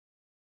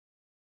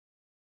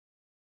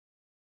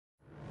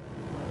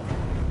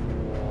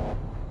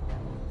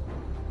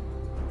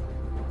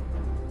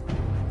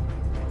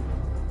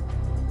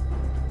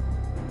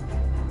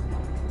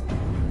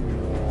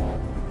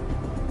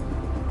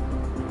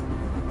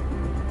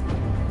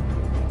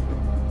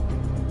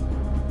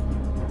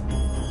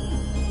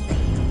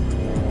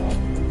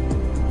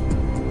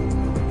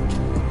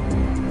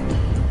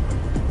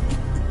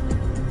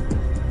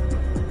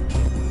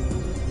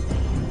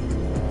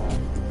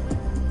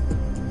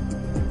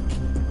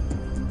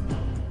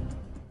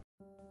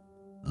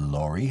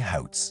Laurie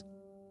Houts.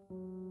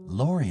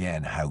 Laurie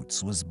Ann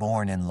Houts was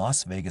born in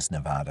Las Vegas,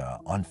 Nevada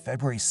on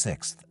February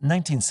 6,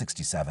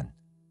 1967.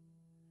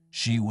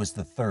 She was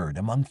the third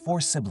among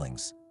four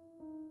siblings.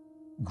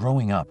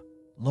 Growing up,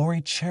 Laurie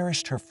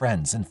cherished her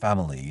friends and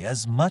family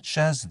as much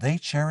as they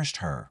cherished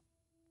her.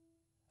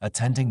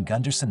 Attending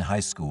Gunderson High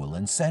School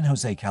in San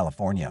Jose,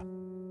 California,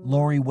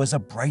 Laurie was a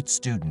bright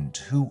student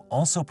who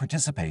also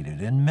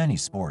participated in many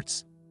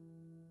sports.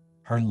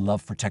 Her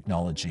love for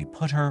technology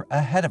put her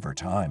ahead of her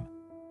time.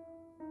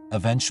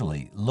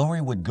 Eventually,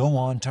 Laurie would go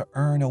on to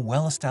earn a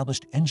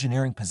well-established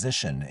engineering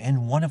position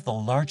in one of the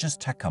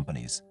largest tech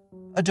companies,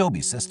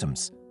 Adobe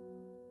Systems.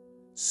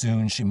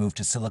 Soon she moved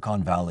to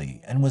Silicon Valley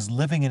and was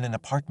living in an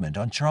apartment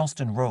on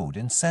Charleston Road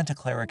in Santa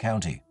Clara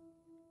County.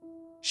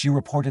 She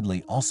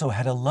reportedly also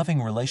had a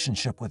loving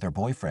relationship with her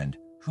boyfriend,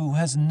 who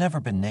has never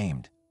been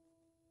named.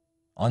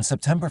 On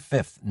September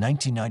 5,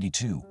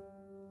 1992,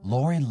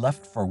 Laurie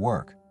left for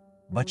work,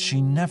 but she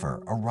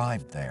never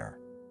arrived there.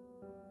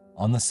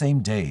 On the same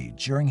day,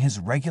 during his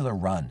regular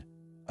run,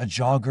 a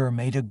jogger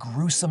made a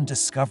gruesome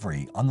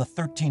discovery on the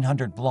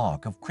 1300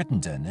 block of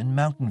Crittenden in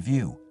Mountain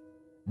View,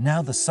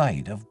 now the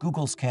site of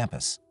Google's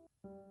campus.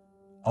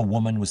 A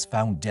woman was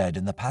found dead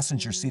in the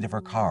passenger seat of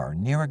her car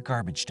near a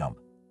garbage dump.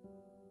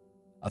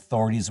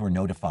 Authorities were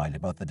notified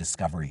about the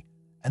discovery,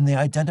 and they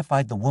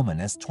identified the woman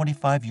as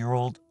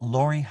 25-year-old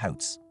Laurie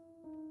Houts.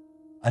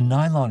 A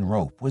nylon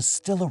rope was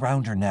still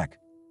around her neck,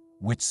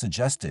 which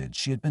suggested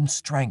she had been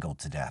strangled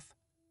to death.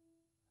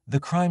 The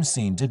crime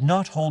scene did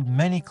not hold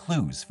many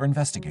clues for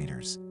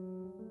investigators.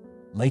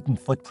 Latent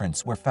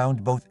footprints were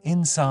found both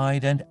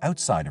inside and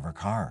outside of her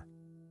car.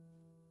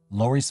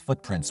 Laurie's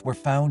footprints were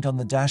found on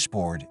the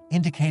dashboard,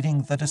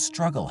 indicating that a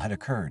struggle had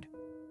occurred.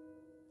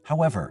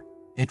 However,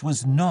 it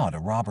was not a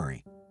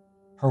robbery.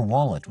 Her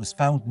wallet was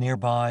found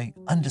nearby,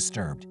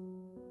 undisturbed.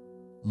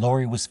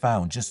 Laurie was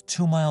found just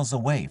 2 miles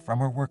away from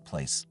her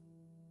workplace.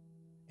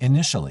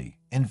 Initially,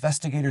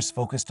 investigators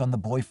focused on the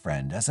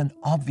boyfriend as an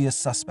obvious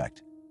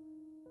suspect.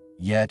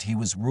 Yet he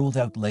was ruled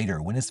out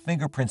later when his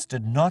fingerprints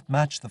did not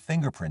match the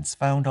fingerprints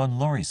found on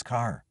Laurie's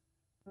car.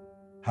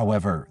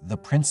 However, the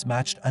prints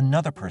matched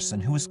another person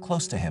who was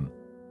close to him,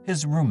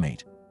 his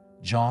roommate,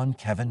 John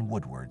Kevin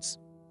Woodwards.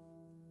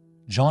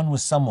 John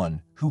was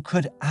someone who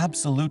could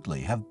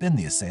absolutely have been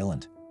the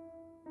assailant.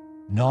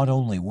 Not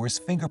only were his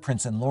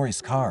fingerprints in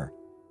Laurie's car,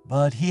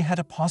 but he had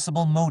a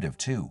possible motive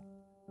too.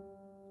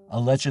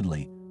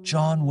 Allegedly,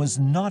 John was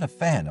not a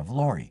fan of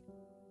Laurie.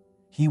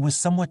 He was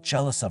somewhat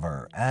jealous of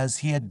her as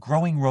he had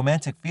growing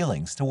romantic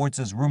feelings towards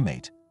his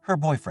roommate, her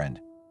boyfriend.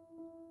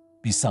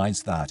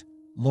 Besides that,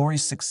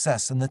 Laurie's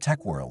success in the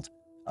tech world,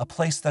 a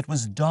place that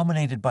was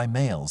dominated by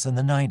males in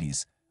the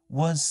 90s,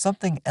 was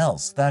something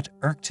else that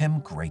irked him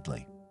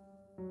greatly.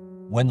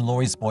 When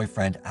Laurie's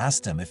boyfriend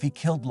asked him if he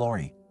killed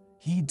Laurie,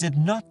 he did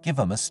not give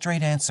him a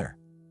straight answer.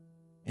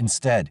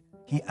 Instead,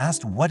 he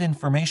asked what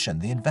information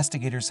the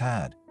investigators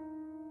had.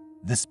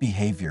 This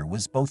behavior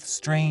was both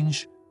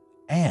strange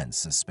and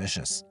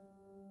suspicious.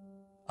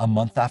 A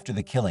month after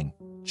the killing,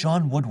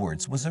 John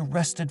Woodwards was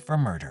arrested for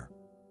murder.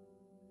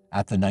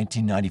 At the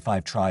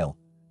 1995 trial,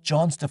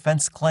 John's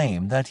defense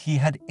claimed that he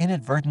had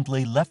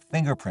inadvertently left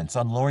fingerprints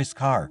on Laurie's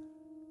car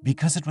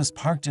because it was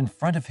parked in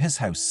front of his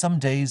house some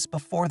days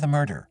before the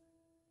murder.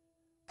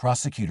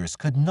 Prosecutors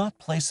could not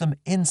place him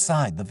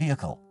inside the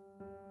vehicle.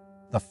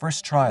 The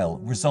first trial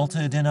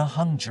resulted in a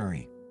hung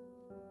jury.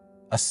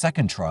 A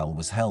second trial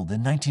was held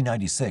in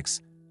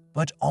 1996,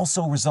 but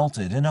also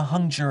resulted in a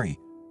hung jury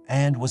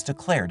and was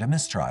declared a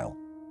mistrial.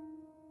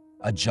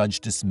 A judge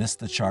dismissed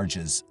the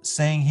charges,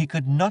 saying he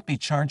could not be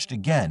charged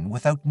again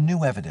without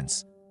new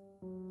evidence.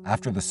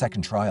 After the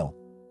second trial,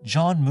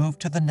 John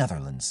moved to the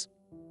Netherlands.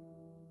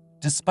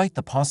 Despite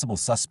the possible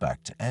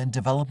suspect and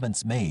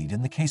developments made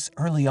in the case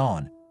early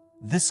on,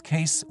 this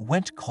case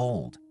went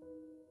cold.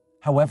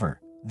 However,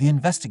 the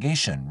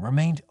investigation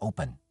remained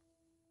open.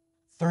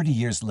 30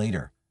 years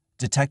later,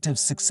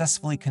 detectives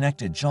successfully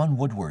connected John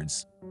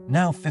Woodwards,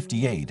 now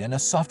 58 and a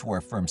software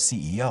firm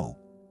CEO,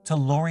 to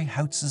Laurie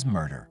Houts'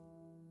 murder.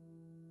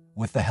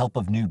 With the help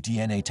of new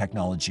DNA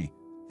technology,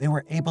 they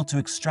were able to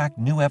extract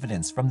new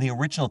evidence from the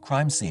original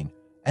crime scene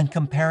and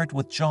compare it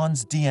with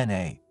John's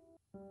DNA.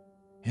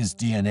 His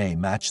DNA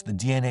matched the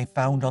DNA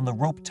found on the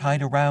rope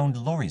tied around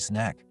Laurie's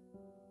neck.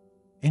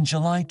 In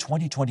July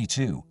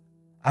 2022,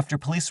 after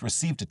police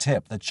received a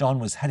tip that John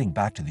was heading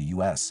back to the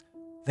U.S.,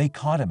 they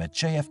caught him at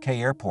JFK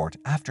Airport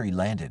after he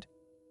landed.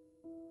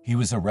 He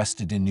was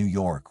arrested in New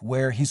York,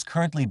 where he's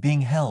currently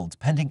being held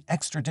pending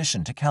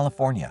extradition to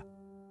California.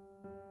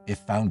 If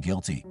found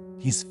guilty,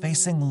 he's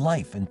facing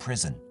life in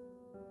prison.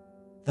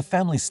 The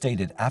family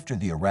stated after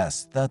the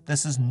arrest that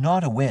this is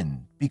not a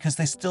win because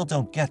they still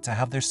don't get to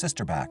have their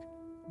sister back,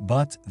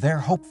 but they're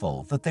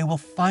hopeful that they will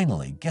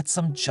finally get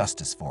some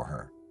justice for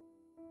her.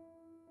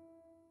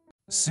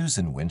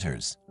 Susan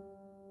Winters.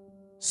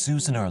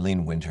 Susan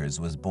Arlene Winters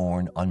was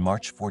born on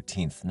March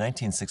 14,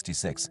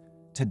 1966,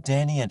 to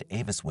Danny and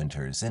Avis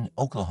Winters in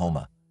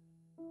Oklahoma.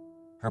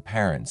 Her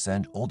parents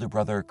and older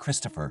brother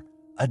Christopher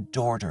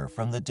adored her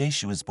from the day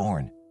she was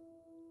born.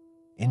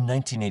 In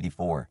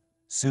 1984,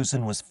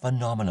 Susan was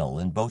phenomenal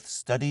in both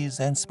studies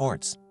and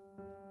sports.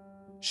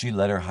 She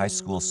led her high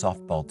school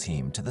softball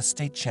team to the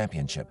state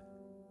championship.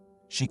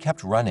 She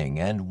kept running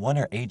and won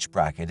her age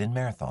bracket in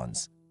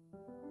marathons.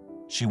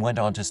 She went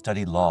on to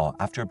study law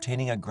after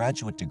obtaining a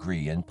graduate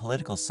degree in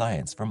political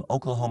science from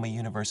Oklahoma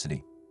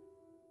University.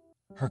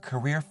 Her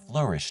career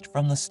flourished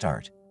from the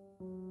start.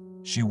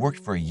 She worked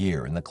for a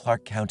year in the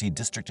Clark County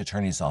District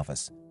Attorney's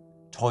Office,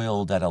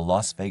 toiled at a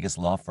Las Vegas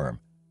law firm,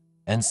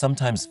 and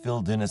sometimes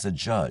filled in as a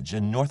judge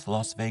in North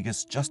Las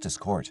Vegas Justice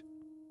Court.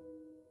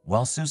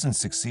 While Susan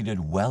succeeded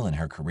well in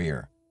her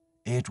career,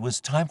 it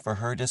was time for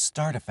her to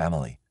start a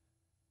family.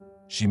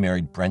 She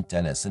married Brent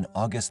Dennis in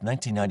August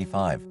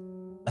 1995,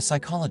 a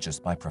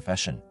psychologist by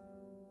profession.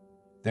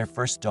 Their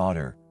first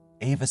daughter,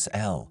 Avis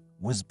L.,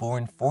 was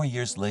born 4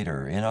 years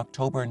later in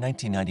October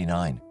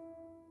 1999.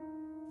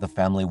 The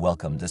family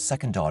welcomed a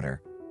second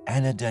daughter,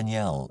 Anna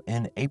Danielle,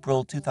 in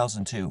April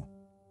 2002.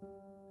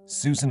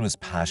 Susan was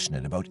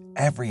passionate about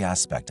every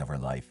aspect of her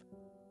life.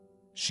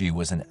 She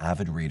was an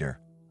avid reader,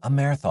 a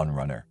marathon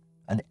runner,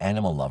 an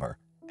animal lover,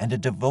 and a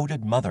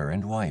devoted mother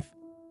and wife.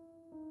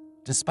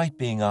 Despite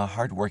being a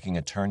hard-working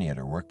attorney at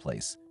her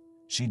workplace,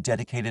 she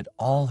dedicated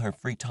all her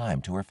free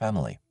time to her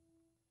family.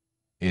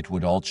 It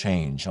would all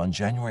change on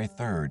January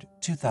 3,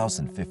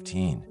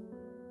 2015.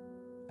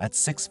 At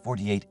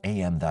 6:48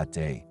 a.m. that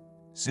day,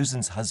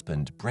 Susan's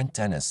husband, Brent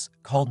Dennis,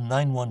 called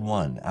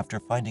 911 after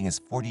finding his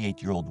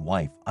 48-year-old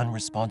wife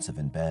unresponsive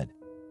in bed.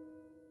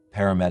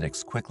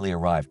 Paramedics quickly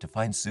arrived to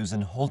find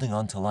Susan holding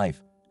on to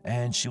life,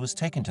 and she was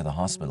taken to the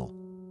hospital.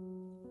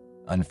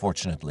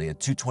 Unfortunately, at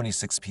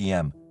 2:26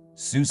 p.m.,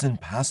 Susan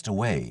passed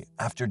away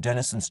after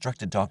Dennis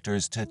instructed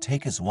doctors to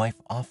take his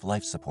wife off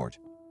life support.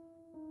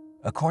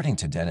 According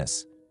to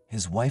Dennis,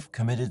 his wife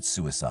committed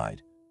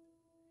suicide.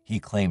 He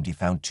claimed he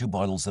found 2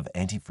 bottles of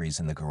antifreeze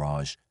in the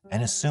garage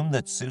and assumed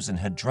that Susan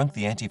had drunk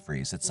the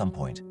antifreeze at some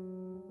point.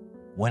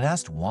 When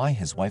asked why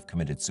his wife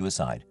committed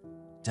suicide,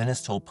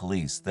 Dennis told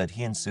police that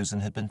he and Susan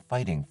had been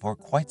fighting for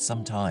quite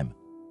some time.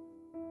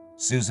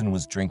 Susan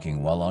was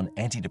drinking while on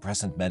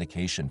antidepressant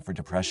medication for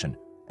depression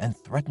and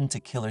threatened to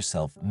kill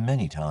herself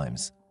many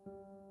times.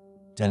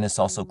 Dennis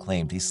also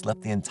claimed he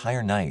slept the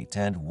entire night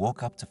and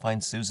woke up to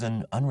find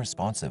Susan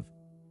unresponsive.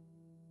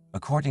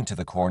 According to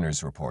the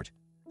coroner's report,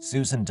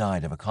 Susan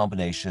died of a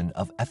combination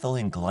of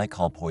ethylene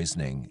glycol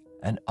poisoning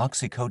and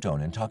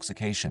oxycodone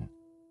intoxication.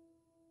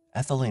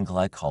 Ethylene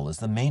glycol is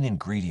the main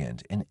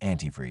ingredient in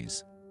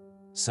antifreeze,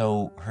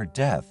 so her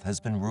death has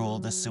been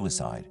ruled a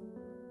suicide.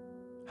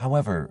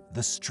 However,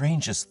 the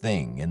strangest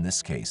thing in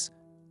this case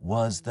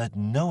was that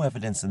no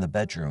evidence in the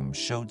bedroom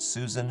showed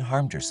Susan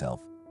harmed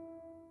herself.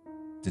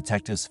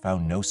 Detectives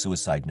found no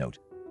suicide note,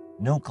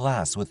 no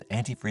glass with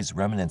antifreeze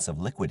remnants of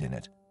liquid in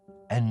it,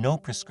 and no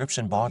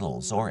prescription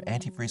bottles or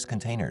antifreeze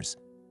containers,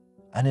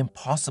 an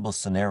impossible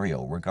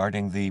scenario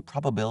regarding the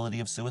probability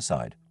of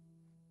suicide.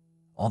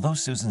 Although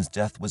Susan's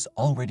death was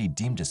already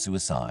deemed a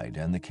suicide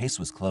and the case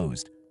was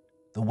closed,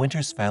 the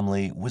Winters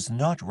family was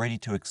not ready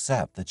to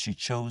accept that she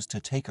chose to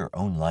take her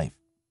own life.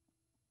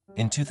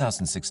 In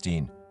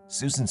 2016,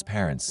 Susan's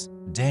parents,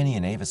 Danny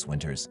and Avis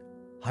Winters,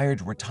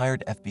 hired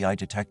retired FBI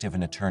detective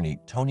and attorney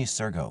Tony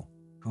Sergo,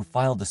 who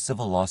filed a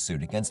civil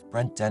lawsuit against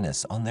Brent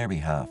Dennis on their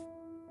behalf.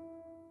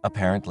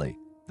 Apparently,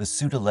 the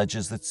suit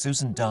alleges that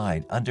Susan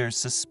died under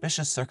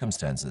suspicious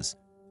circumstances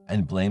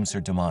and blames her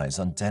demise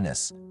on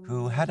Dennis,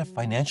 who had a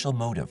financial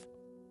motive.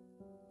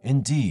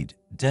 Indeed,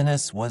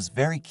 Dennis was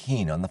very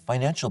keen on the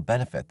financial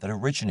benefit that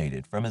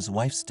originated from his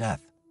wife's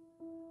death.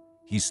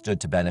 He stood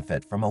to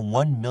benefit from a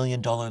 $1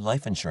 million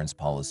life insurance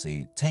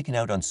policy taken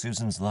out on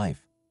Susan's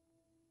life.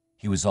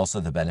 He was also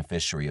the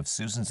beneficiary of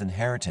Susan's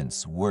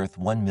inheritance worth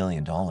 $1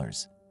 million.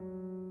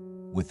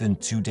 Within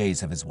 2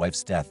 days of his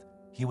wife's death,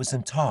 he was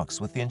in talks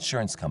with the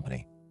insurance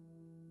company.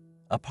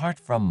 Apart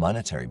from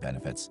monetary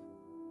benefits,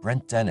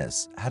 Brent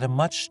Dennis had a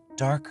much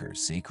darker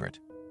secret.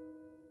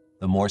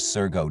 The more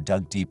Sergo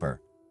dug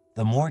deeper,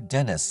 the more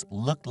Dennis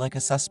looked like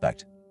a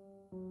suspect.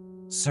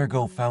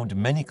 Sergo found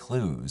many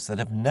clues that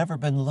have never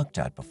been looked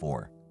at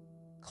before,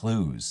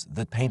 clues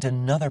that paint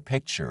another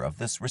picture of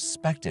this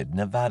respected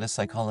Nevada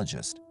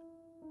psychologist.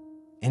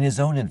 In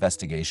his own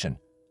investigation,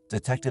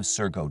 Detective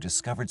Sergo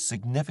discovered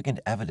significant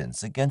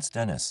evidence against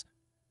Dennis,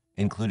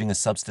 including a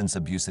substance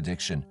abuse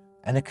addiction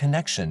and a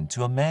connection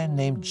to a man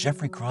named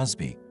Jeffrey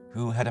Crosby,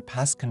 who had a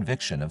past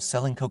conviction of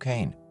selling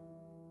cocaine.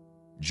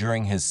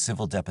 During his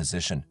civil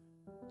deposition,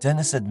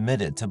 Dennis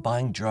admitted to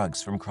buying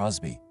drugs from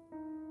Crosby.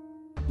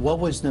 What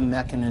was the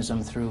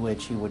mechanism through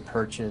which he would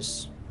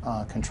purchase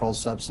controlled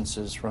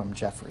substances from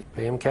Jeffrey?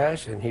 Pay him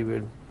cash and he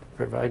would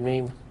provide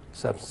me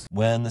substance.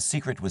 When the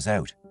secret was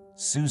out,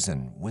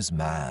 Susan was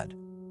mad.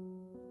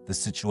 The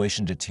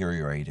situation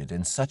deteriorated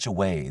in such a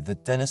way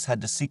that Dennis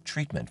had to seek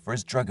treatment for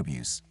his drug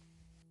abuse.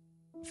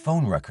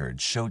 Phone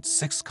records showed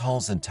 6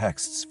 calls and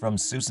texts from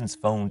Susan's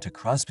phone to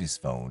Crosby's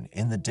phone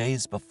in the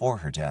days before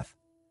her death.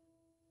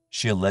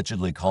 She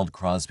allegedly called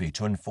Crosby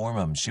to inform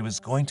him she was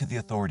going to the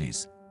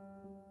authorities.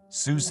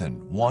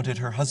 Susan wanted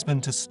her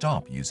husband to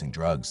stop using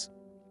drugs.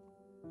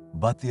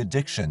 But the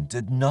addiction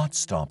did not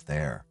stop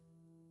there.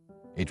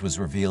 It was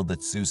revealed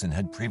that Susan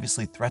had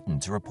previously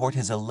threatened to report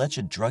his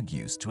alleged drug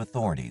use to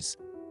authorities.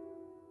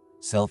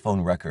 Cell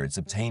phone records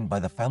obtained by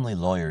the family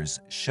lawyers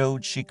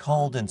showed she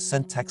called and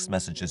sent text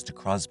messages to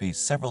Crosby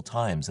several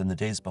times in the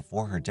days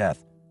before her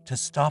death to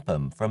stop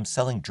him from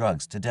selling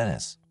drugs to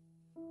Dennis.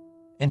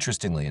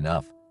 Interestingly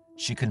enough,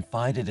 she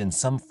confided in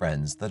some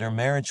friends that her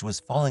marriage was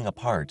falling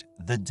apart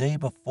the day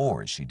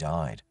before she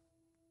died.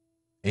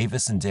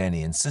 Avis and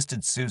Danny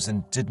insisted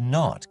Susan did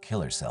not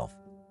kill herself.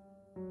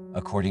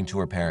 According to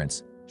her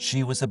parents,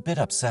 she was a bit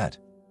upset,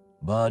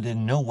 but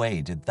in no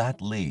way did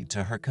that lead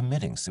to her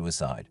committing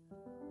suicide.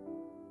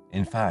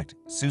 In fact,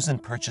 Susan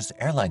purchased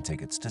airline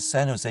tickets to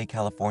San Jose,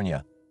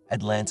 California,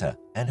 Atlanta,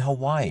 and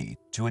Hawaii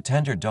to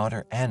attend her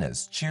daughter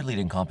Anna's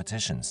cheerleading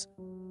competitions.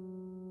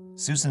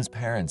 Susan's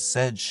parents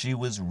said she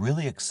was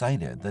really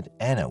excited that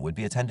Anna would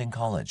be attending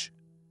college.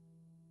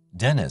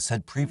 Dennis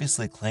had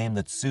previously claimed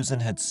that Susan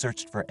had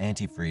searched for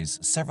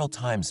antifreeze several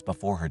times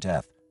before her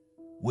death,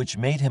 which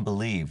made him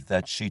believe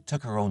that she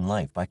took her own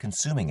life by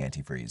consuming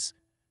antifreeze.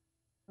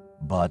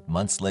 But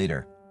months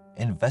later,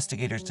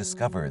 investigators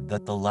discovered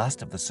that the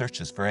last of the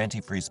searches for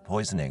antifreeze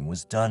poisoning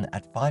was done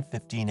at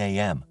 5:15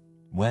 a.m.,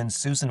 when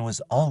Susan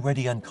was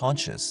already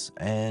unconscious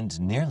and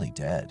nearly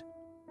dead.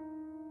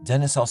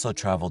 Dennis also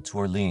traveled to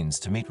Orleans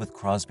to meet with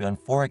Crosby on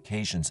 4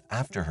 occasions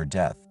after her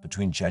death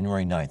between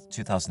January 9,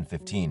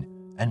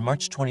 2015 and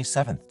March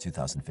 27,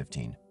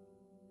 2015.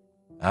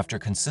 After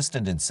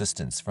consistent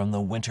insistence from the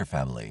Winter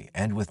family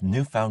and with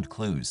newfound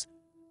clues,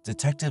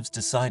 detectives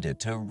decided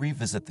to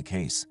revisit the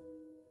case.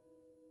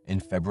 In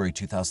February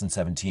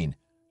 2017,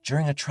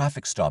 during a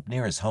traffic stop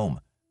near his home,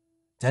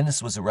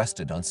 Dennis was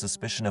arrested on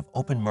suspicion of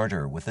open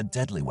murder with a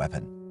deadly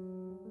weapon.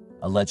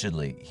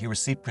 Allegedly, he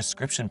received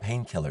prescription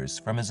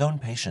painkillers from his own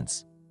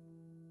patients.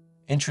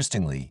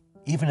 Interestingly,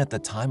 even at the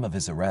time of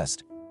his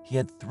arrest, he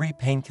had 3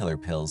 painkiller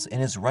pills in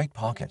his right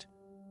pocket.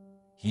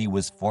 He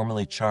was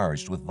formally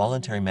charged with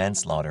voluntary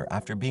manslaughter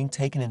after being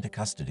taken into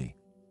custody.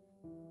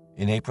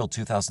 In April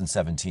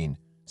 2017,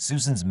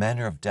 Susan's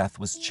manner of death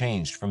was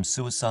changed from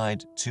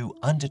suicide to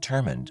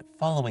undetermined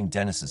following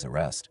Dennis's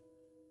arrest.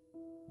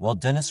 While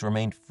Dennis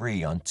remained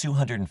free on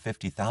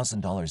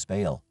 $250,000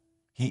 bail,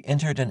 he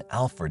entered an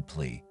Alford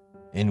plea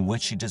in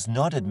which he does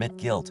not admit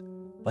guilt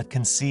but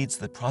concedes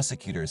that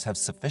prosecutors have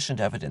sufficient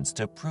evidence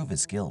to prove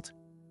his guilt.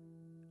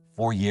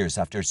 4 years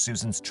after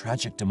Susan's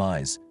tragic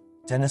demise,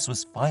 Dennis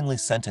was finally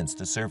sentenced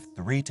to serve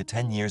 3 to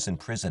 10 years in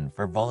prison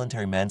for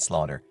voluntary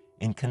manslaughter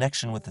in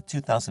connection with the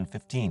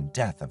 2015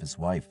 death of his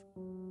wife.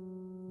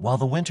 While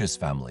the Winters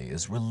family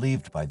is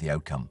relieved by the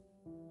outcome,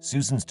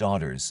 Susan's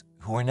daughters,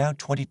 who are now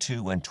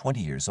 22 and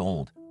 20 years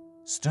old,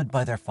 stood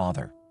by their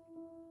father.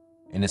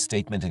 In a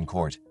statement in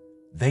court,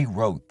 they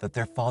wrote that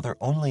their father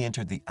only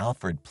entered the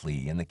Alford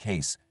plea in the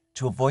case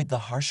to avoid the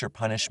harsher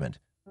punishment,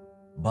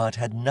 but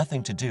had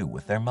nothing to do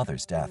with their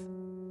mother's death.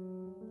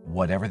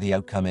 Whatever the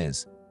outcome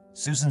is,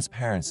 Susan's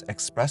parents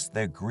expressed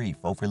their grief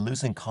over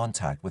losing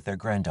contact with their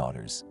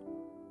granddaughters.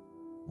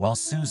 While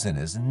Susan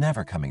is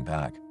never coming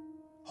back,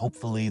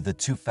 hopefully the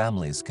two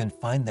families can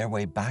find their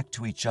way back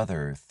to each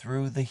other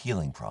through the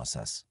healing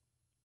process.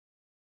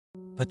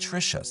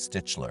 Patricia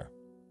Stichler.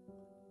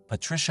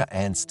 Patricia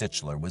Ann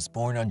Stichler was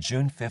born on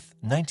June 5,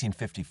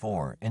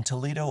 1954 in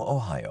Toledo,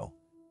 Ohio.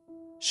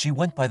 She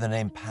went by the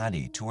name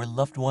Patty to her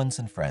loved ones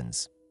and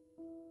friends.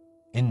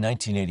 In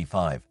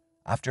 1985,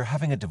 after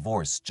having a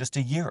divorce just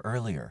a year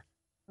earlier,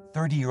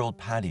 30-year-old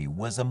Patty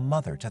was a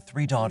mother to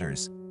 3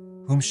 daughters,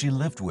 whom she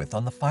lived with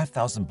on the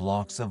 5,000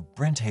 blocks of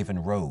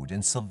Brenthaven Road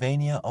in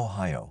Sylvania,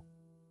 Ohio.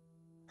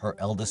 Her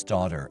eldest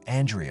daughter,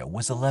 Andrea,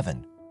 was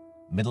 11,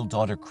 middle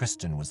daughter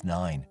Kristen was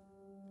 9,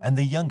 and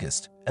the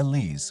youngest,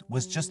 Elise,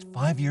 was just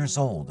 5 years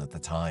old at the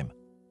time.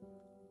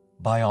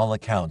 By all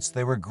accounts,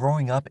 they were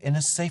growing up in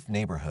a safe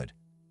neighborhood.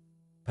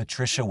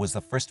 Patricia was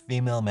the first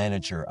female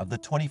manager of the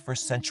 21st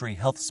Century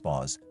Health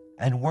Spas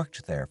and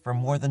worked there for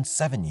more than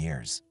 7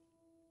 years.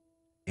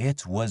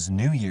 It was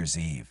New Year's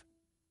Eve.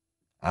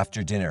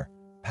 After dinner,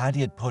 Patty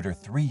had put her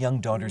 3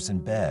 young daughters in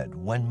bed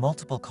when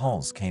multiple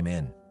calls came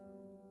in.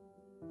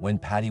 When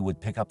Patty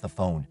would pick up the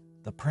phone,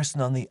 the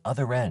person on the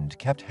other end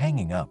kept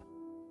hanging up.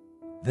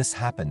 This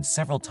happened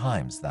several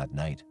times that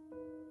night.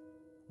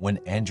 When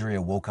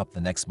Andrea woke up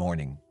the next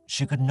morning,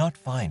 she could not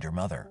find her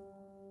mother.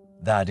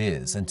 That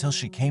is, until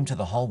she came to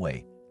the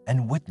hallway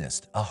and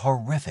witnessed a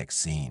horrific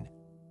scene.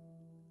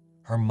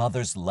 Her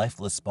mother's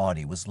lifeless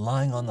body was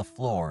lying on the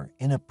floor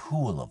in a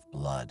pool of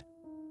blood.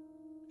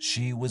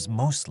 She was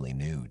mostly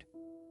nude.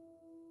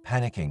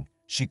 Panicking,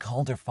 she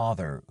called her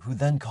father, who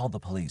then called the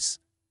police.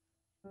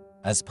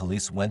 As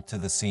police went to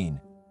the scene,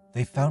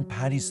 they found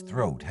Patty's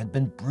throat had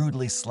been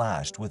brutally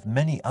slashed with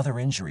many other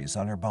injuries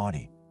on her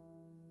body.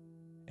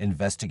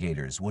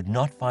 Investigators would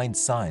not find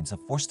signs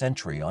of forced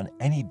entry on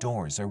any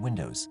doors or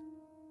windows,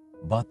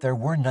 but there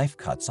were knife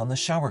cuts on the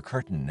shower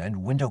curtain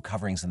and window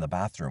coverings in the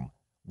bathroom,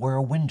 where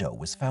a window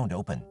was found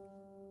open.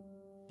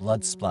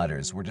 Blood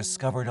splatters were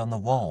discovered on the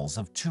walls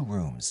of 2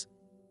 rooms.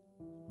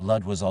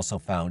 Blood was also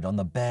found on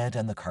the bed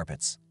and the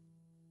carpets.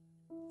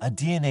 a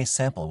DNA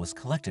sample was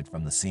collected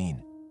from the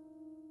scene.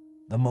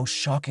 The most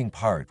shocking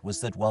part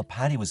was that while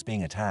Patty was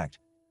being attacked,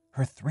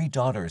 her 3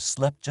 daughters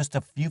slept just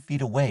a few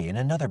feet away in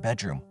another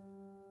bedroom,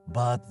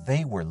 but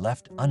they were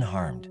left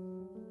unharmed.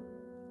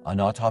 An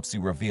autopsy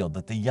revealed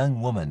that the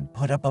young woman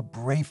put up a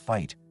brave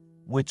fight,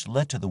 which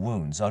led to the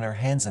wounds on her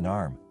hands and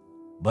arm.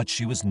 But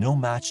she was no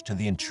match to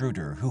the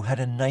intruder, who had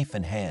a knife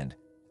in hand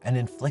and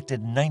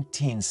inflicted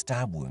 19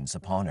 stab wounds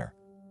upon her.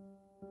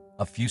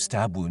 A few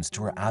stab wounds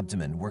to her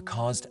abdomen were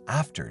caused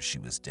after she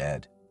was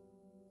dead.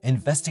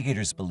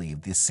 Investigators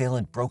believe the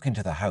assailant broke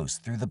into the house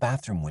through the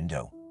bathroom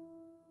window.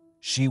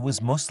 She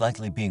was most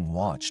likely being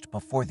watched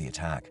before the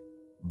attack,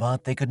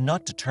 but they could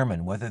not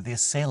determine whether the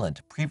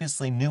assailant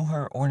previously knew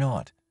her or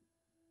not.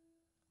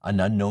 An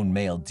unknown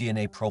male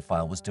DNA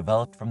profile was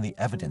developed from the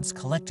evidence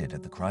collected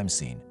at the crime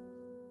scene.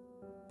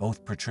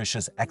 Both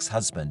Patricia's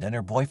ex-husband and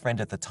her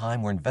boyfriend at the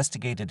time were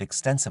investigated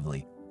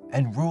extensively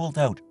and ruled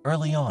out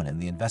early on in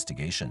the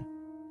investigation.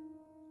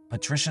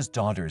 Patricia's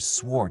daughters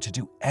swore to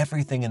do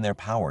everything in their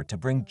power to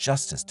bring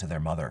justice to their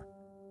mother.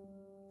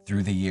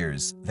 Through the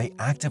years, they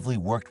actively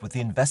worked with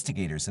the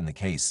investigators in the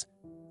case,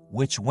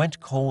 which went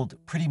cold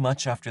pretty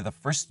much after the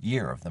first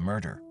year of the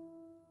murder.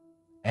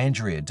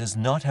 Andrea does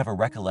not have a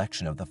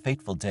recollection of the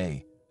fateful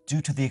day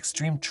due to the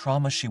extreme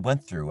trauma she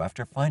went through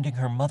after finding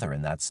her mother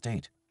in that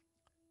state.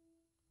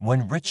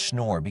 When Rich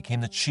Schnorr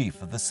became the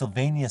chief of the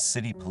Sylvania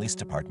City Police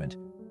Department,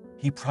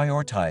 he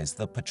prioritized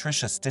the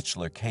Patricia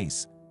Stichler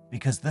case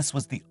because this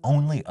was the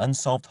only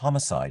unsolved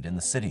homicide in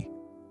the city.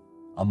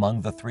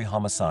 Among the 3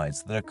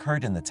 homicides that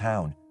occurred in the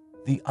town,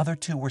 the other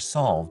 2 were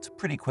solved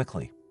pretty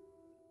quickly.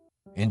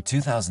 In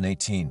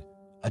 2018,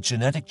 a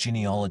genetic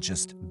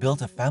genealogist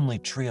built a family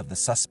tree of the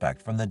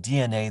suspect from the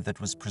DNA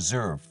that was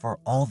preserved for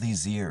all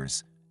these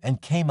years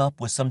and came up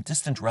with some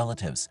distant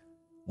relatives,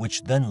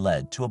 which then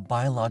led to a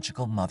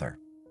biological mother.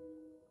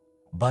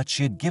 But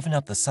she had given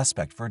up the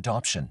suspect for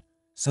adoption,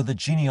 so the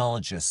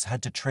genealogists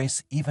had to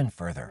trace even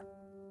further.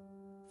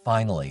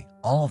 Finally,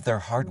 all of their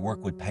hard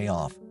work would pay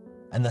off,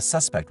 and the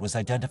suspect was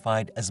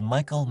identified as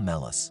Michael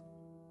Mellis.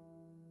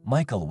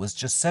 Michael was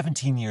just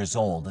 17 years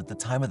old at the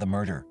time of the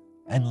murder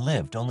and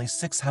lived only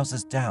 6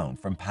 houses down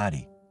from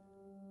Patty.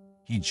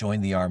 He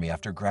joined the Army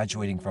after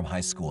graduating from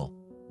high school,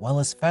 while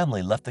his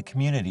family left the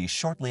community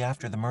shortly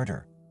after the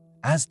murder,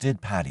 as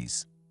did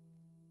Patty's.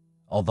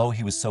 Although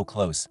he was so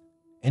close,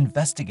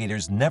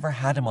 investigators never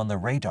had him on the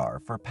radar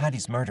for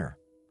Patty's murder.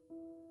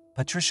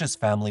 Patricia's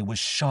family was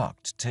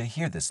shocked to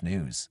hear this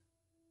news.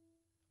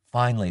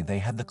 Finally, they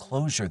had the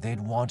closure they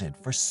had wanted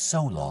for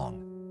so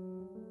long.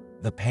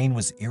 The pain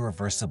was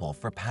irreversible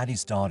for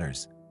Patty's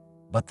daughters,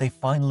 but they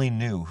finally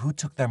knew who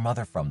took their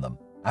mother from them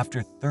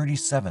after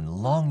 37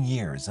 long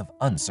years of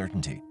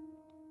uncertainty.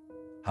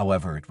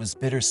 However, it was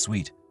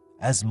bittersweet,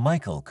 as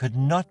Michael could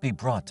not be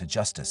brought to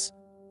justice.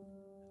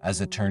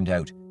 As it turned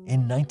out,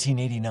 in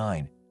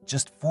 1989,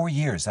 just 4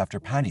 years after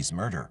Patty's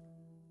murder,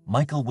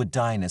 Michael would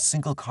die in a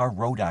single-car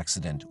road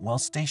accident while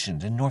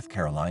stationed in North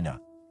Carolina.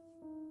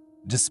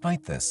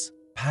 Despite this,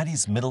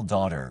 Patty's middle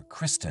daughter,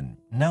 Kristen,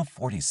 now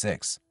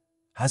 46,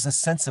 has a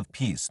sense of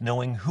peace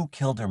knowing who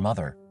killed her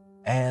mother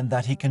and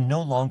that he can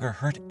no longer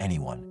hurt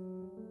anyone.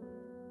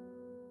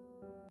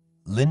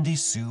 Lindy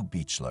Sue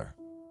Biechler.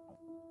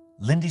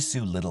 Lindy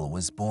Sue Little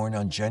was born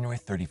on January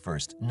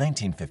 31st,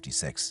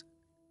 1956.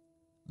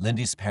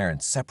 Lindy's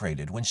parents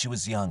separated when she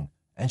was young,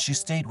 and she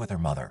stayed with her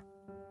mother.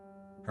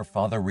 Her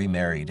father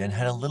remarried and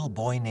had a little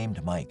boy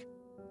named Mike.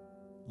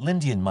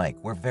 Lindy and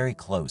Mike were very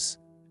close,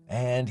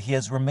 and he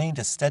has remained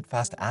a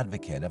steadfast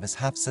advocate of his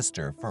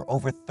half-sister for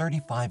over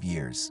 35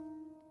 years.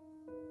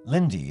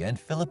 Lindy and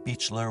Philip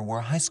Biechler were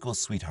high school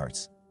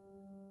sweethearts.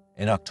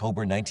 In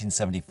October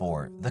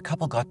 1974, the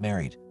couple got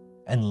married,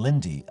 and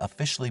Lindy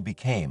officially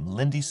became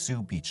Lindy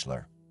Sue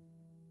Biechler.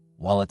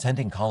 While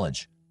attending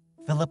college,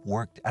 Philip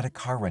worked at a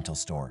car rental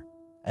store,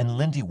 and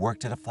Lindy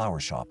worked at a flower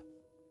shop.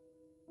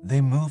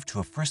 They moved to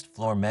a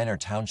first-floor Manor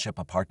Township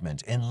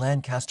apartment in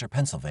Lancaster,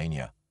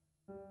 Pennsylvania.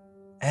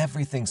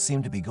 Everything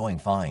seemed to be going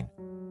fine,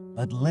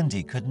 but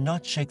Lindy could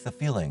not shake the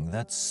feeling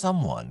that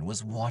someone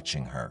was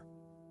watching her.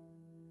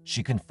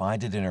 She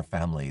confided in her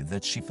family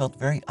that she felt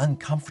very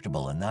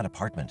uncomfortable in that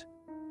apartment.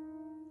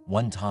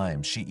 One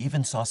time, she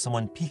even saw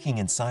someone peeking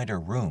inside her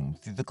room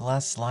through the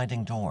glass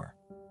sliding door.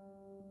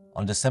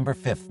 On December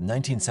 5th,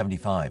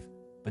 1975,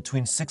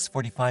 between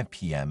 6:45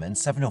 p.m. and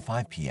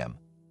 7:05 p.m.,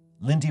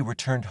 Lindy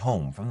returned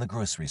home from the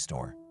grocery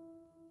store.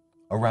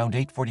 Around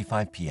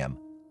 8:45 p.m.,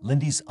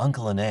 Lindy's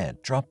uncle and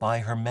aunt dropped by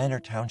her Manor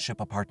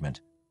Township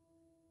apartment.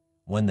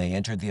 When they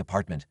entered the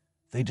apartment,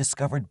 they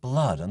discovered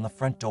blood on the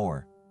front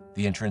door,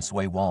 the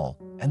entranceway wall,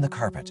 and the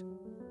carpet.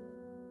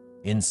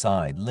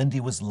 Inside, Lindy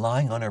was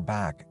lying on her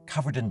back,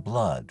 covered in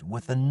blood,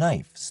 with a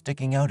knife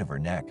sticking out of her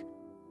neck.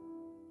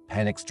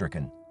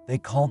 Panic-stricken, they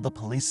called the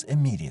police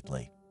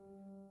immediately.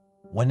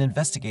 When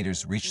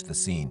investigators reached the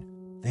scene,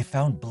 they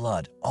found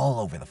blood all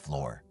over the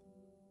floor.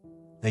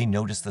 They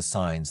noticed the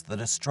signs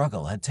that a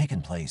struggle had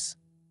taken place.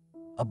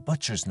 A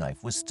butcher's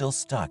knife was still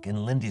stuck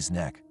in Lindy's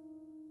neck.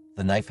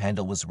 The knife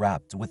handle was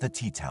wrapped with a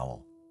tea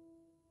towel.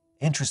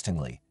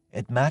 Interestingly,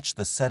 it matched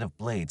the set of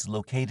blades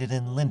located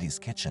in Lindy's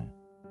kitchen.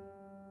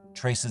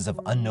 Traces of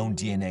unknown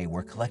DNA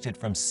were collected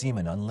from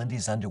semen on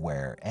Lindy's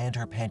underwear and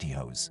her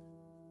pantyhose.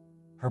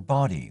 Her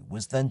body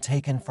was then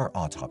taken for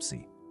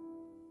autopsy.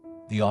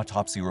 The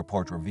autopsy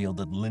report revealed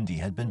that Lindy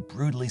had been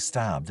brutally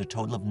stabbed a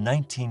total of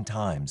 19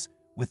 times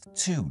with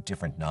 2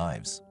 different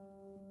knives.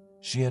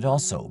 She had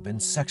also been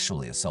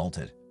sexually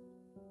assaulted.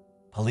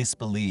 Police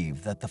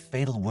believe that the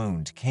fatal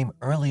wound came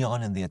early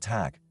on in the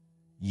attack,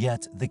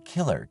 yet the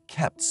killer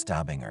kept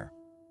stabbing her.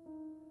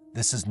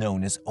 This is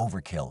known as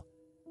overkill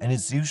and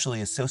is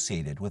usually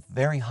associated with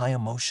very high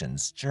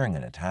emotions during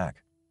an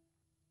attack.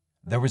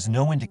 There was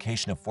no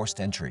indication of forced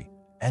entry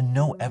and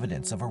no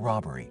evidence of a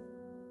robbery.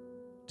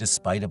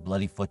 Despite a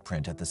bloody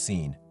footprint at the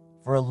scene,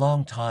 for a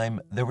long time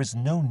there was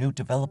no new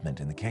development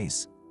in the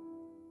case.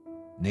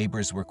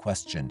 Neighbors were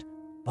questioned,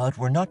 but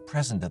were not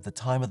present at the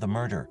time of the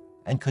murder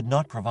and could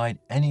not provide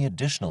any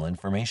additional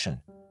information.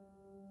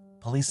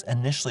 Police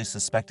initially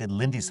suspected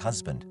Lindy's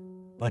husband,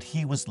 but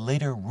he was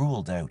later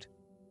ruled out.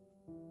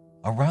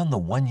 Around the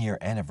 1-year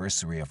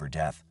anniversary of her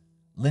death,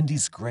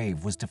 Lindy's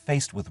grave was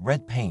defaced with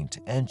red paint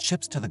and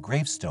chips to the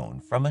gravestone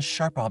from a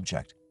sharp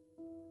object.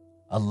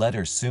 A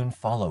letter soon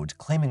followed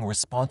claiming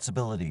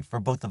responsibility for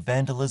both the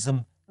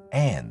vandalism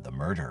and the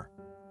murder.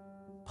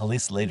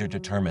 Police later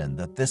determined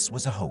that this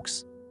was a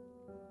hoax.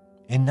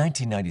 In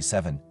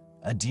 1997,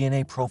 a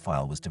DNA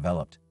profile was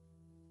developed.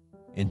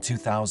 In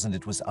 2000,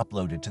 it was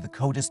uploaded to the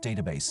CODES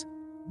database,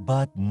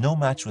 but no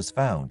match was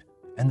found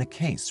and the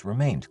case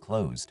remained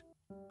closed.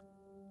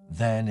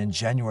 Then, in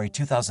January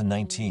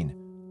 2019,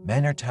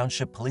 Manor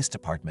Township Police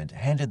Department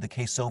handed the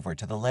case over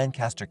to the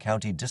Lancaster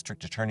County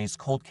District Attorney's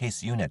Cold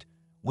Case Unit,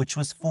 which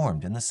was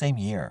formed in the same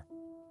year.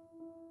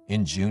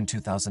 In June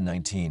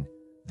 2019,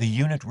 the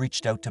unit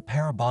reached out to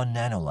Parabon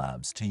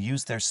Nanolabs to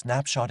use their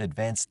Snapshot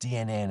Advanced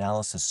DNA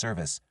Analysis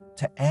service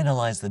to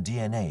analyze the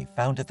DNA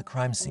found at the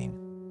crime scene.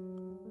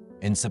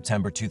 In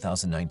September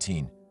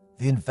 2019,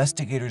 the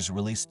investigators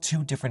released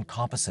 2 different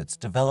composites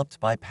developed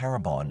by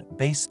Parabon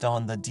based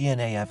on the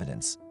DNA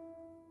evidence.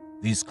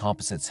 These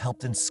composites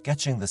helped in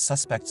sketching the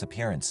suspect's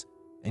appearance,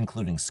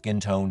 including skin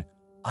tone,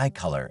 eye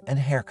color, and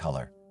hair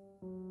color.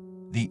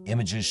 The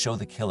images show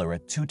the killer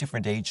at 2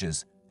 different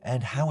ages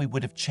and how he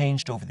would have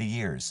changed over the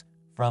years,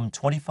 from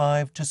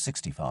 25 to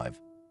 65.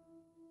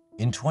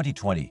 In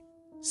 2020,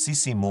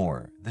 C.C.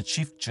 Moore, the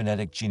chief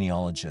genetic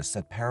genealogist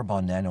at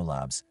Parabon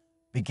Nanolabs,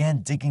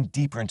 began digging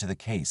deeper into the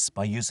case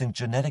by using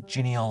genetic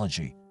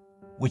genealogy,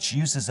 which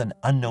uses an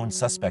unknown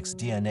suspect's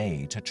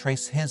DNA to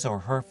trace his or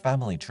her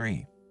family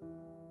tree.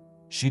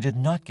 She did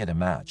not get a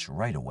match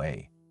right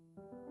away.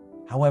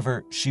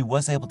 However, she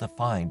was able to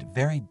find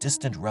very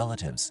distant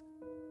relatives.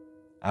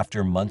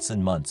 After months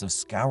and months of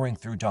scouring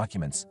through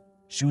documents,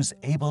 she was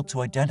able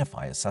to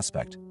identify a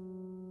suspect.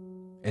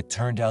 It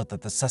turned out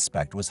that the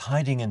suspect was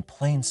hiding in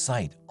plain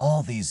sight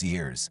all these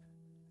years,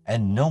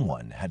 and no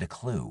one had a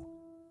clue.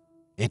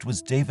 It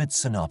was David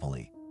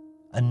Sinopoli,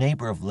 a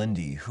neighbor of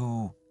Lindy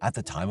who, at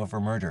the time of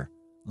her murder,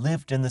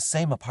 lived in the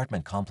same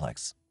apartment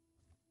complex.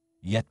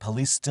 Yet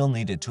police still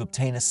needed to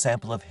obtain a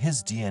sample of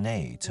his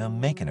DNA to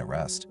make an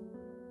arrest.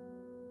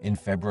 In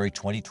February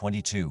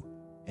 2022,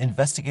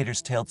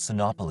 investigators tailed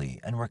Sinopoli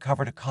and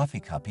recovered a coffee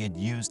cup he had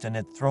used and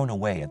had thrown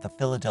away at the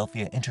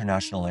Philadelphia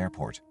International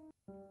Airport.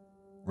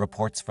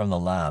 Reports from the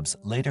labs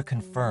later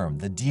confirmed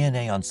the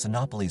DNA on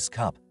Sinopoli's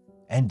cup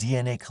and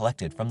DNA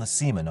collected from the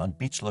semen on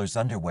Biechler's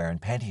underwear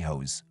and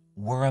pantyhose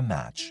were a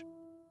match.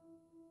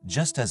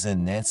 Just as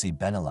in Nancy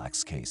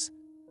Bennallack's case,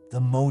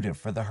 the motive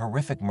for the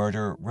horrific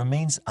murder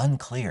remains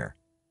unclear,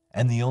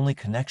 and the only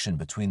connection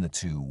between the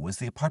two was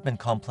the apartment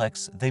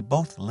complex they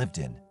both lived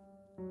in.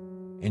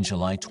 In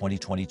July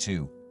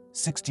 2022,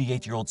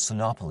 68-year-old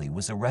Sinopoli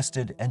was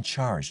arrested and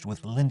charged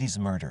with Lindy's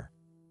murder.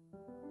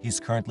 He's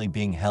currently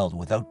being held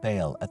without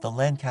bail at the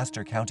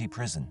Lancaster County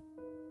Prison.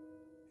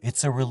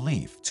 It's a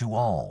relief to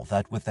all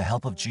that with the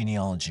help of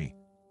genealogy,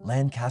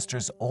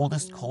 Lancaster's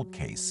oldest cold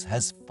case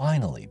has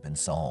finally been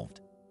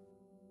solved.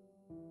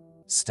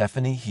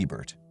 Stephanie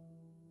Hebert.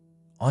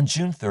 On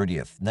June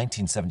 30th,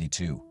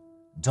 1972,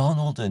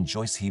 Donald and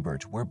Joyce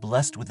Hebert were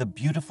blessed with a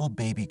beautiful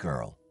baby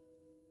girl.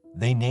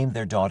 They named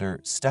their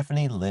daughter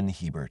Stephanie Lynn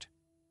Hebert.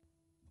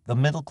 The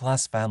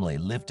middle-class family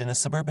lived in a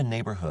suburban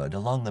neighborhood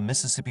along the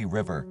Mississippi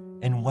River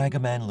in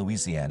Wagaman,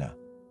 Louisiana.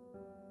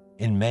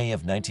 In May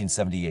of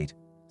 1978,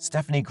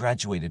 Stephanie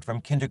graduated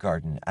from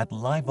kindergarten at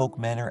Live Oak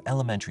Manor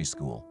Elementary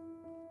School.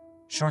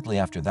 Shortly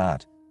after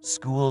that,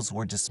 schools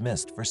were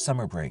dismissed for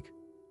summer break.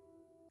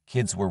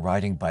 Kids were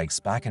riding bikes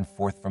back and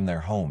forth from their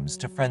homes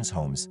to friends'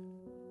 homes,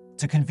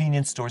 to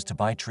convenience stores to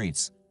buy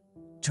treats,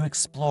 to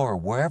explore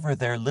wherever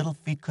their little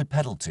feet could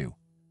pedal to,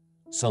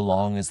 so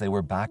long as they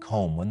were back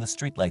home when the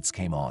streetlights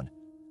came on,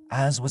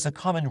 as was a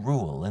common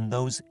rule in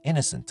those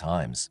innocent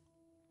times.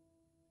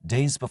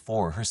 Days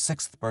before her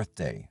 6th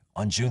birthday,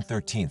 on June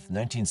 13,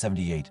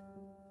 1978,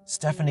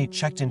 Stephanie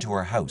checked into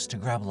her house to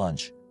grab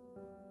lunch.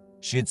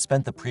 She had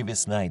spent the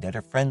previous night at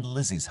her friend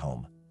Lizzie's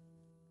home.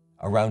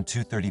 Around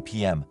 2:30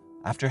 p.m.,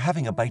 after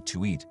having a bite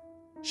to eat,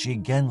 she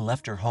again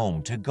left her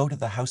home to go to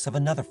the house of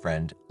another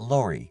friend,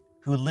 Laurie,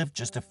 who lived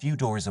just a few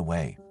doors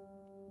away.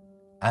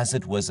 As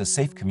it was a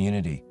safe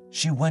community,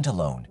 she went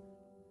alone.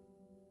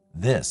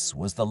 This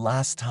was the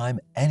last time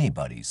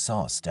anybody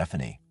saw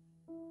Stephanie.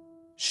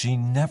 She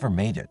never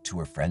made it to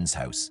her friend's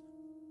house.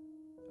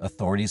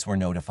 Authorities were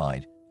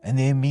notified, and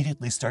they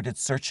immediately started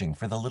searching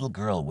for the little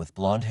girl with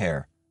blonde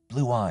hair,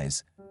 blue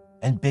eyes,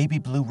 and baby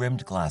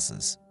blue-rimmed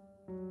glasses.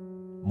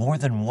 More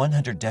than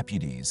 100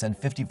 deputies and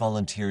 50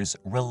 volunteers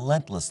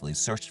relentlessly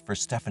searched for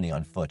Stephanie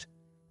on foot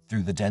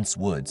through the dense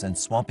woods and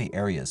swampy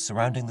areas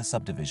surrounding the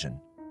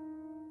subdivision.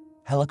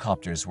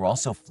 Helicopters were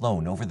also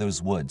flown over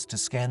those woods to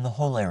scan the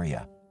whole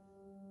area.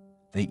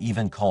 They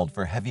even called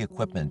for heavy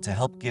equipment to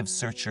help give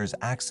searchers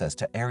access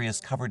to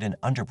areas covered in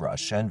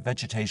underbrush and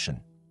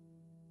vegetation.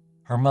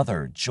 Her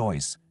mother,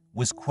 Joyce,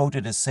 was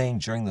quoted as saying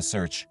during the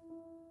search,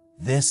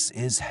 "This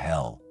is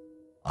hell.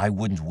 I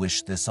wouldn't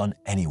wish this on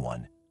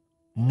anyone,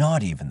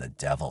 not even the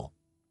devil."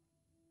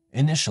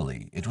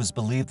 Initially, it was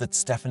believed that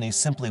Stephanie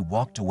simply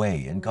walked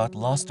away and got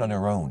lost on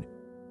her own.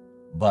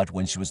 But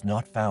when she was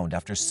not found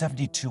after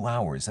 72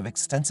 hours of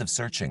extensive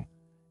searching,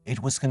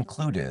 it was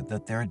concluded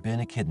that there had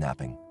been a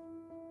kidnapping.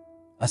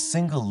 A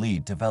single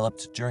lead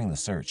developed during the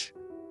search.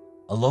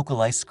 A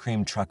local ice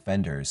cream truck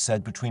vendor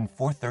said between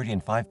 4:30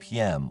 and 5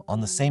 p.m.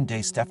 on the same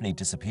day Stephanie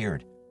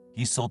disappeared,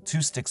 he sold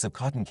 2 sticks of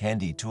cotton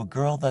candy to a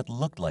girl that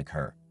looked like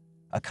her,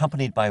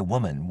 accompanied by a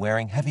woman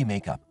wearing heavy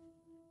makeup.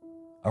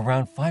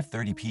 Around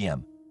 5:30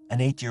 p.m., an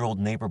 8-year-old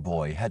neighbor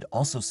boy had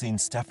also seen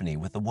Stephanie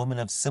with a woman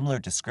of similar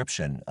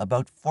description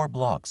about 4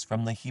 blocks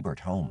from the Hebert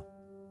home.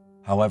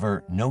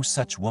 However, no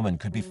such woman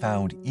could be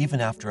found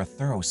even after a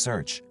thorough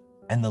search,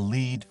 and the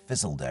lead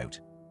fizzled out.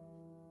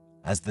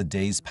 As the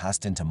days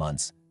passed into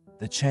months,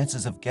 the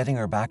chances of getting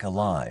her back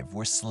alive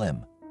were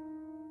slim.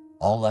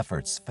 All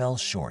efforts fell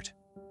short.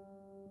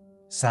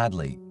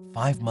 Sadly,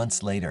 5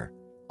 months later,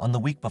 on the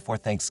week before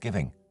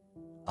Thanksgiving,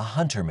 a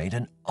hunter made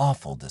an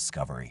awful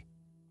discovery.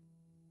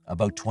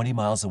 About 20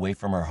 miles away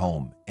from her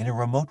home, in a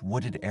remote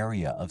wooded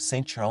area of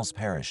St. Charles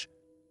Parish,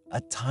 a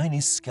tiny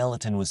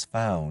skeleton was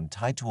found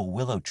tied to a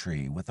willow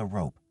tree with a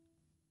rope.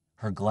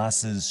 Her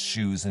glasses,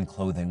 shoes, and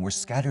clothing were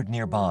scattered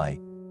nearby,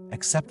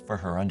 except for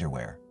her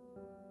underwear.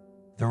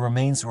 The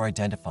remains were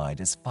identified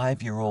as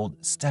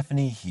 5-year-old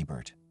Stephanie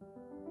Hebert.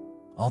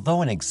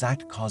 Although an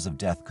exact cause of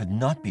death could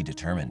not be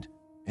determined,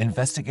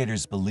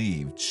 investigators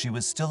believed she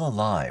was still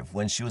alive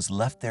when she was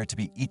left there to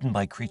be eaten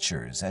by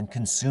creatures and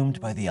consumed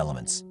by the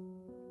elements.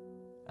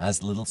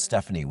 As little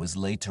Stephanie was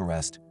laid to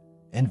rest,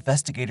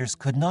 investigators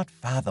could not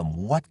fathom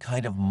what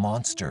kind of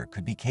monster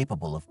could be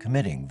capable of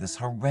committing this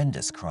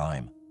horrendous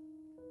crime.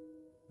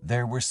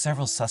 There were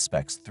several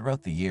suspects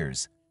throughout the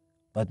years,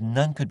 but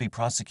none could be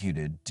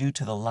prosecuted due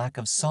to the lack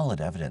of solid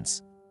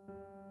evidence.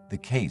 The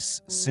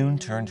case soon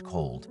turned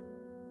cold.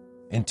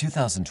 In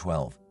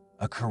 2012,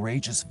 a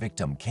courageous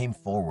victim came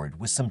forward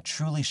with some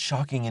truly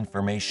shocking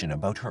information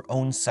about her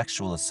own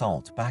sexual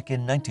assault back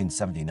in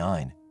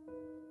 1979.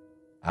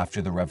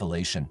 After the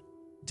revelation,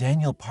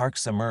 Daniel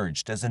Parks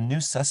emerged as a new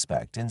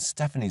suspect in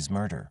Stephanie's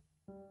murder.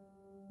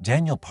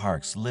 Daniel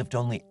Parks lived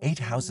only 8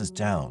 houses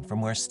down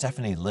from where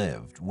Stephanie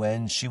lived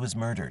when she was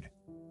murdered.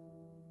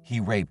 He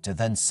raped a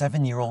then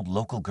 7-year-old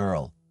local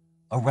girl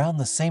around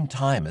the same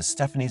time as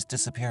Stephanie's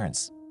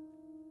disappearance.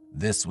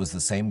 This was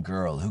the same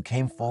girl who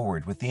came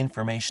forward with the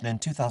information in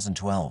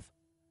 2012.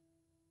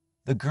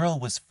 The girl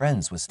was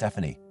friends with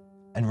Stephanie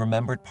and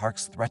remembered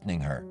Parks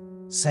threatening her,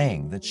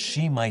 saying that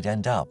she might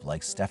end up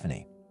like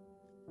Stephanie.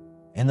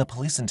 In the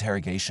police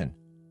interrogation,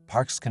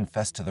 Parks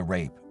confessed to the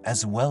rape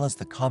as well as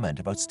the comment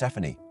about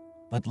Stephanie,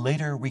 but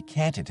later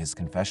recanted his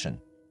confession.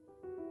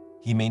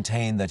 He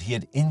maintained that he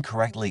had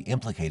incorrectly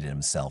implicated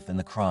himself in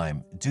the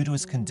crime due to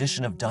his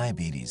condition of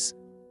diabetes.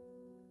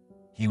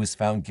 He was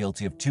found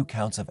guilty of 2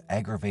 counts of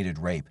aggravated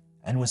rape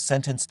and was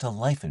sentenced to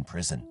life in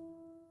prison.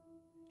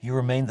 He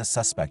remained the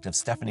suspect of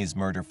Stephanie's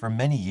murder for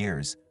many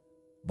years,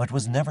 but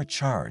was never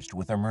charged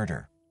with her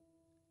murder.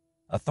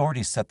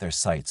 Authorities set their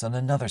sights on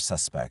another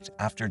suspect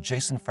after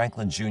Jason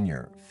Franklin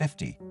Jr.,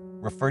 50,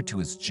 referred to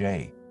as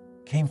Jay,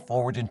 came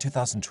forward in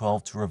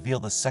 2012 to reveal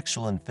the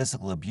sexual and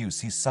physical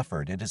abuse he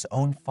suffered at his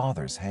own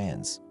father's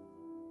hands.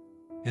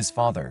 His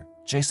father,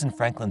 Jason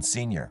Franklin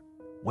Sr.,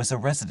 was a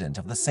resident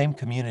of the same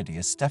community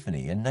as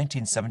Stephanie in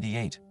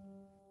 1978.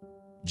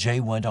 Jay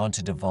went on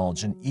to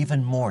divulge an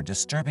even more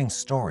disturbing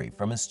story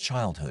from his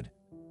childhood.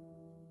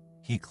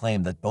 He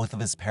claimed that both of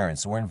his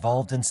parents were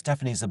involved in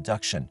Stephanie's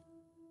abduction,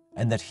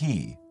 and that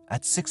he,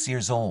 at 6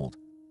 years old,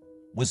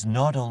 was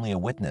not only a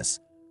witness,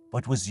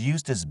 but was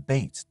used as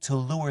bait to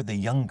lure the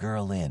young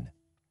girl in.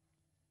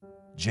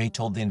 Jay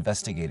told the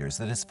investigators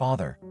that his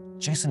father,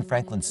 Jason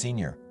Franklin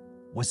Sr.,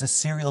 was a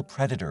serial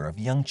predator of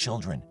young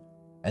children,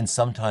 and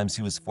sometimes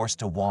he was forced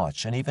to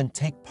watch and even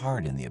take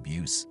part in the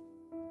abuse.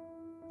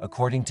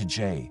 According to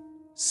Jay,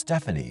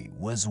 Stephanie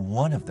was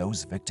one of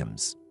those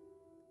victims.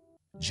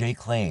 Jay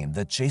claimed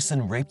that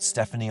Jason raped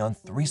Stephanie on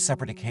 3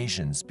 separate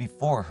occasions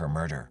before her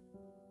murder.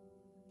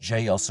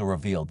 Jay also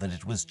revealed that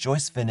it was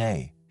Joyce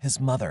Vinay, his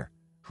mother,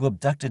 who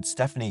abducted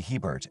Stephanie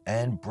Hebert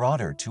and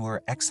brought her to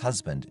her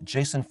ex-husband,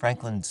 Jason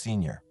Franklin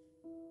Sr.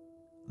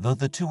 Though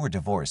the two were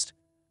divorced,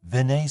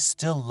 Vinay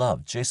still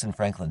loved Jason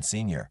Franklin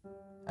Sr.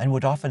 and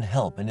would often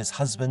help in his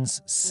husband's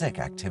sick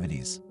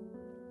activities.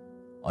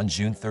 On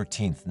June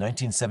 13,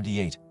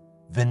 1978,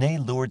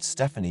 Vinay lured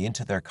Stephanie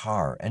into their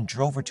car and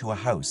drove her to a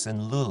house in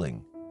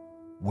Luling,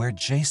 where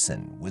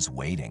Jason was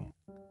waiting.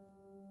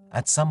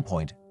 At some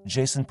point,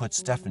 Jason put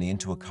Stephanie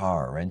into a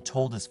car and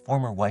told his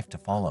former wife to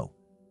follow.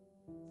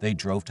 They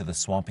drove to the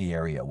swampy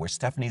area where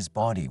Stephanie's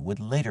body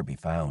would later be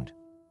found.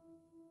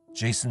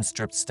 Jason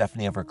stripped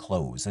Stephanie of her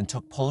clothes and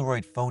took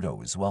Polaroid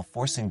photos while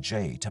forcing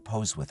Jay to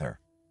pose with her.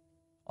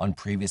 On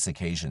previous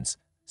occasions,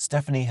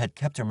 Stephanie had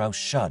kept her mouth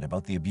shut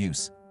about the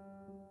abuse,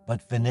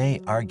 but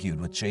Vinay argued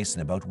with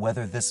Jason about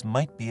whether this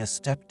might be a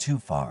step too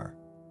far.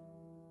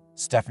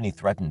 Stephanie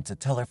threatened to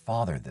tell her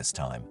father this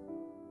time.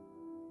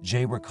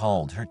 Jay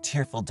recalled her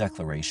tearful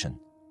declaration,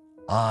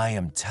 "I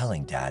am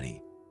telling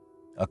Daddy,"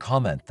 a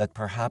comment that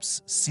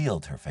perhaps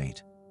sealed her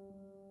fate.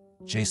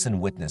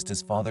 Jason witnessed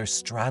his father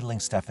straddling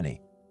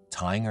Stephanie,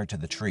 tying her to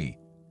the tree,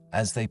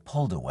 as they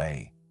pulled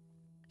away.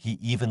 He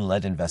even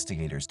led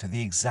investigators to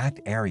the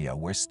exact area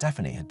where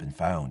Stephanie had been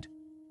found.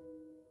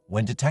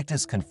 When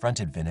detectives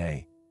confronted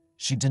Vinay,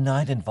 she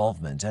denied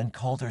involvement and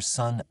called her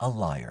son a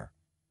liar.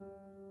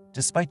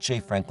 Despite Jay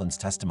Franklin's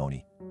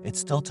testimony, it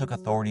still took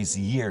authorities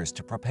years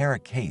to prepare a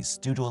case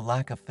due to a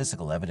lack of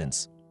physical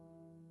evidence.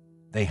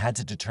 They had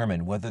to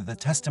determine whether the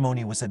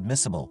testimony was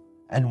admissible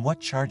and what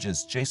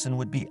charges Jason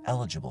would be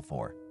eligible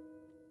for.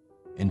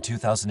 In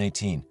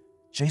 2018,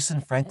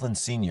 Jason Franklin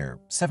Sr.,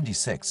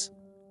 76,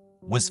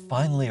 was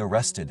finally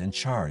arrested and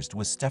charged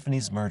with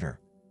Stephanie's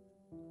murder.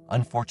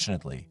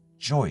 Unfortunately,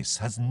 Joyce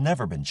has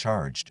never been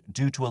charged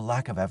due to a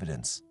lack of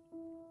evidence.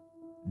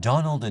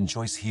 Donald and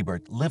Joyce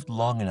Hebert lived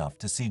long enough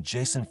to see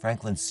Jason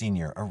Franklin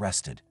Sr.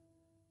 arrested.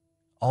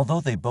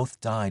 Although they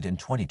both died in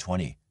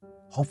 2020,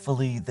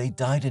 hopefully they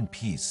died in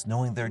peace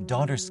knowing their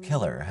daughter's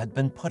killer had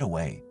been put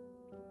away.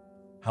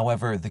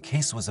 However, the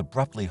case was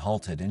abruptly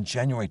halted in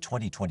January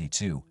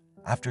 2022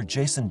 after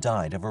Jason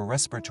died of a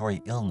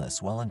respiratory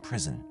illness while in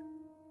prison.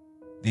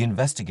 The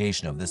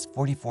investigation of this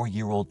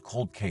 44-year-old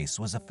cold case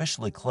was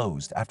officially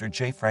closed after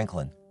Jay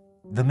Franklin,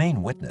 the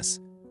main witness,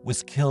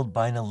 was killed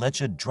by an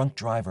alleged drunk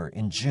driver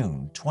in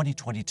June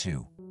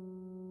 2022.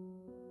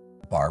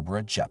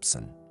 Barbara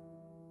Jepson.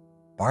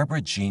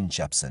 Barbara Jean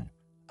Jepson,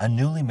 a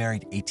newly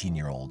married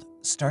 18-year-old,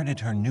 started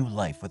her new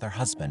life with her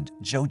husband,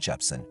 Joe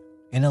Jepson,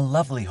 in a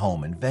lovely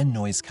home in Van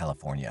Nuys,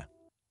 California.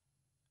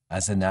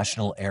 As a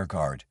National Air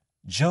Guard,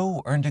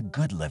 Joe earned a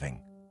good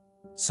living,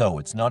 so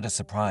it's not a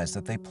surprise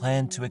that they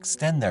planned to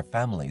extend their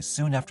families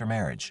soon after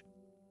marriage.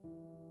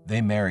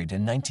 They married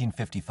in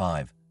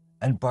 1955,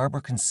 and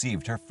Barbara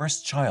conceived her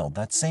first child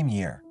that same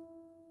year.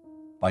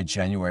 By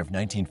January of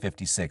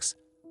 1956,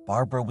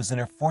 Barbara was in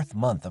her 4th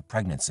month of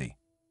pregnancy.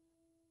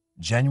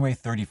 January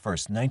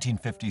 31st,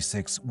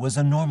 1956 was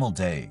a normal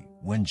day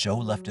when Joe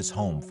left his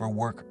home for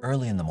work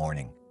early in the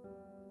morning.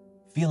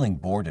 Feeling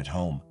bored at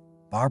home,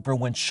 Barbara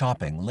went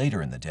shopping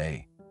later in the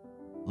day.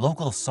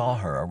 Locals saw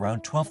her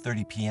around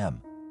 12:30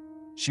 p.m.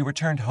 She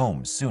returned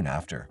home soon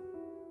after.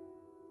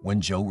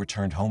 When Joe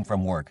returned home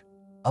from work,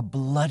 a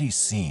bloody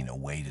scene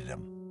awaited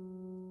him.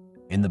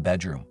 In the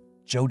bedroom,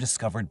 Joe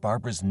discovered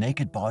Barbara's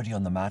naked body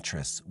on the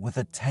mattress with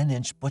a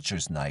 10-inch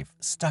butcher's knife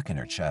stuck in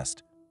her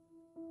chest.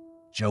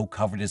 Joe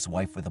covered his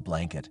wife with a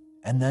blanket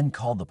and then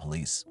called the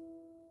police.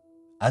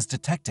 As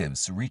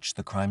detectives reached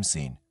the crime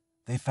scene,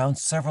 they found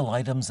several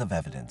items of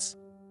evidence.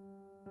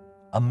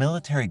 A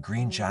military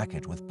green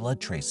jacket with blood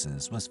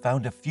traces was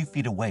found a few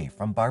feet away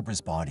from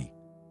Barbara's body.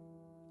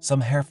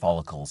 Some hair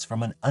follicles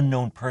from an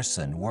unknown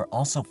person were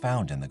also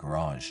found in the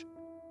garage.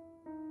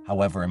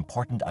 However,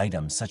 important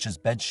items such as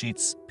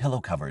bedsheets, pillow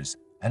covers,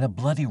 and a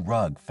bloody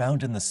rug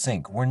found in the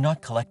sink were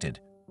not collected,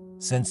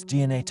 since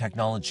DNA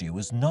technology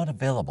was not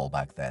available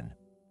back then.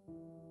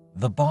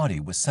 The body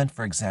was sent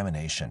for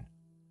examination,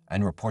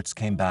 and reports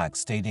came back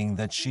stating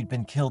that she'd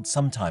been killed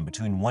sometime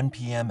between 1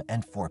 p.m.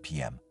 and 4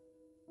 p.m.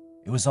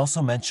 It was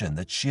also mentioned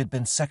that she had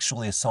been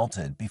sexually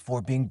assaulted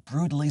before being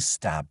brutally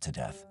stabbed to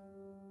death.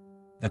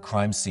 The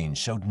crime scene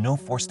showed no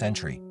forced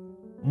entry,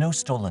 no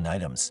stolen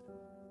items,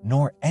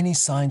 nor any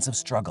signs of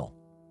struggle,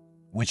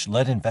 which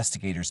led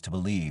investigators to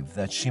believe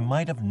that she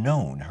might have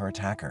known her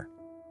attacker.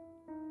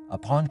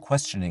 Upon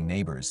questioning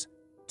neighbors,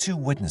 2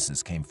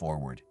 witnesses came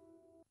forward.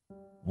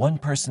 One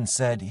person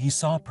said he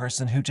saw a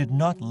person who did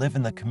not live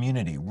in the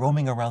community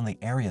roaming around the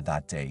area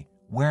that day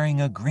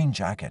wearing a green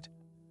jacket.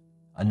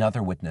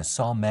 Another witness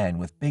saw a man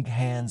with big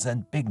hands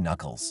and big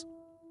knuckles.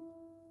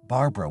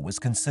 Barbara was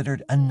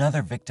considered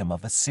another victim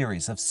of a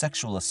series of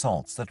sexual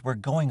assaults that were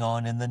going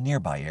on in the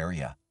nearby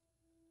area.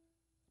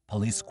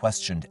 Police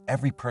questioned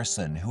every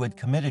person who had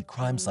committed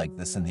crimes like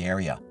this in the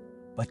area,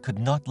 but could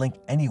not link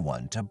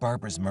anyone to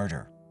Barbara's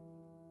murder.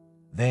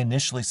 They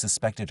initially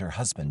suspected her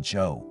husband,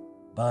 Joe,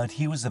 but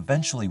he was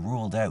eventually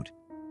ruled out,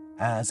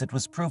 as it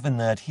was proven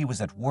that he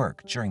was at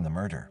work during the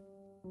murder.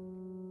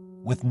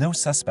 With no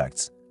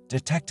suspects,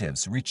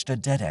 detectives reached a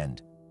dead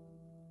end.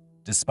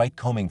 Despite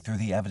combing through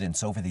the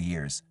evidence over the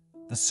years,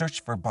 the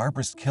search for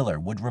Barbara's killer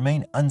would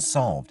remain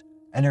unsolved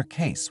and her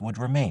case would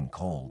remain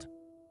cold.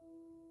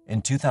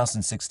 In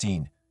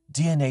 2016,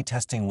 DNA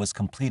testing was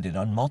completed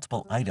on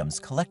multiple items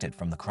collected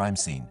from the crime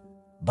scene,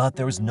 but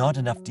there was not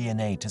enough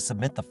DNA to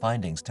submit the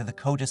findings to the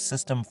CODES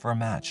system for a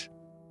match.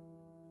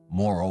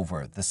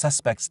 Moreover, the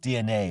suspect's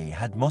DNA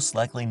had most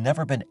likely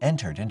never been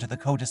entered into the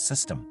CODES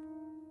system.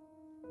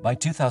 By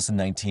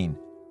 2019,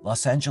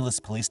 Los Angeles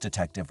police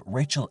detective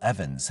Rachel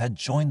Evans had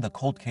joined the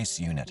cold case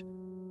unit.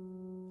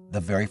 The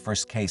very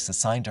first case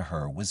assigned to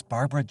her was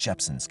Barbara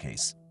Jepson's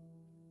case.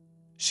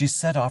 She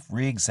set off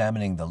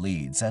re-examining the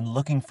leads and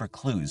looking for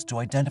clues to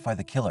identify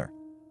the killer,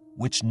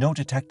 which no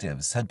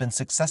detectives had been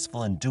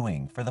successful in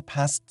doing for the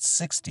past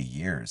 60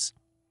 years.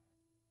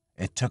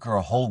 It took her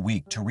a whole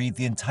week to read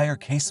the entire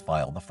case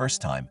file the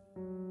first time,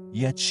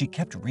 yet she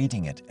kept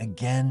reading it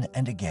again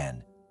and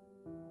again.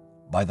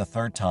 By the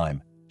third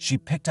time, she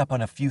picked up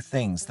on a few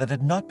things that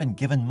had not been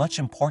given much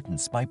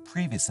importance by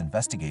previous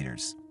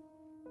investigators.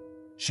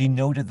 She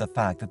noted the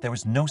fact that there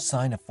was no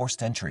sign of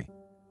forced entry,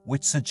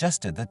 which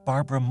suggested that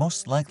Barbara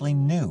most likely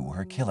knew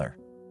her killer.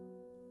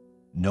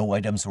 No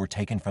items were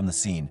taken from the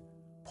scene,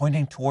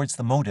 pointing towards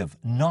the motive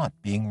not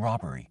being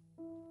robbery.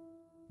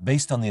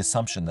 Based on the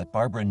assumption that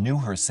Barbara knew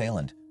her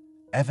assailant,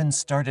 Evans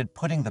started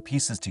putting the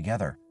pieces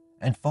together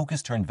and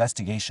focused her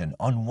investigation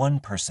on one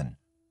person,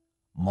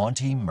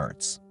 Monty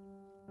Mertz.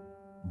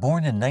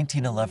 Born in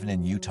 1911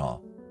 in Utah,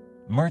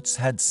 Mertz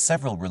had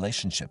several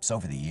relationships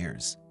over the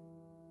years.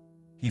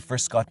 He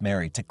first got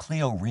married to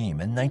Cleo Ream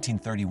in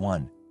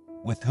 1931,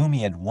 with whom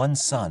he had one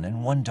son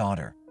and one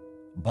daughter,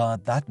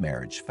 but that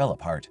marriage fell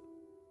apart.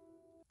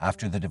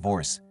 After the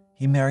divorce,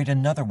 he married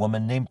another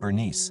woman named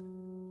Bernice,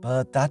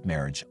 but that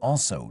marriage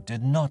also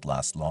did not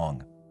last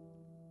long.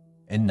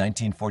 In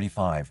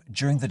 1945,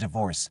 during the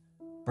divorce,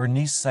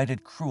 Bernice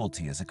cited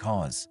cruelty as a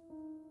cause.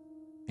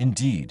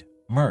 Indeed,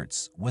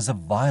 Mertz was a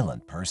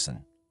violent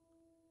person.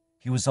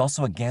 He was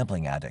also a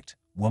gambling addict,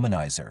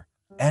 womanizer,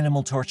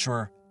 animal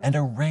torturer, and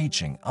a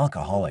raging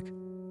alcoholic,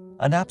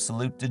 an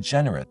absolute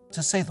degenerate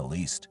to say the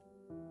least.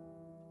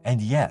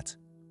 And yet,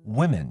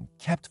 women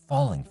kept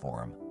falling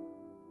for him.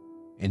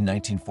 In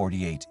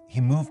 1948, he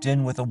moved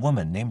in with a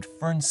woman named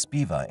Fern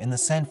Spiva in the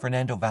San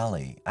Fernando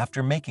Valley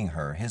after making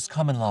her his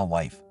common-law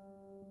wife.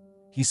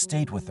 He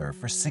stayed with her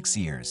for 6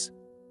 years.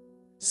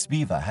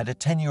 Spiva had a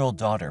 10-year-old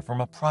daughter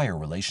from a prior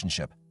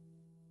relationship.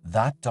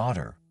 That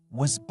daughter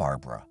was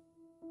Barbara.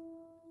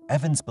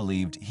 Evans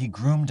believed he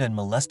groomed and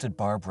molested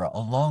Barbara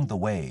along the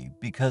way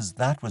because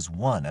that was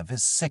one of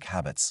his sick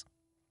habits.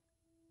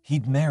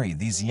 He'd marry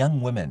these young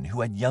women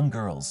who had young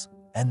girls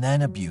and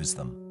then abuse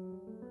them.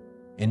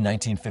 In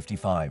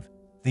 1955,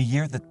 the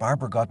year that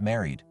Barbara got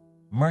married,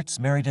 Mertz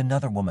married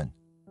another woman,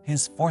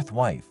 his fourth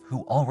wife,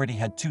 who already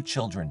had 2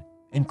 children,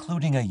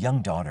 including a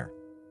young daughter.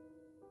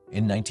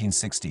 In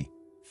 1960,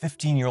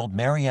 15-year-old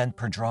Marianne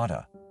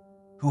Pedrada,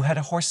 who had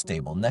a horse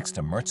stable next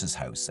to Mertz's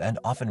house and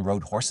often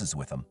rode horses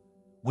with him,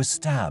 was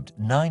stabbed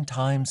 9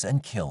 times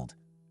and killed.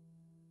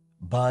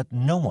 But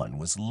no one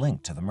was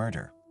linked to the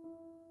murder.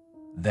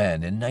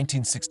 Then, in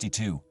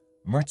 1962,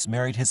 Mertz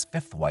married his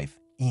 5th wife,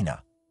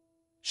 Ina.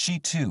 She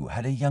too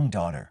had a young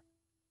daughter.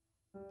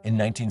 In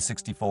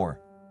 1964,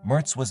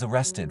 Mertz was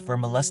arrested for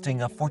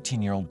molesting a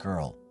 14-year-old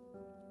girl.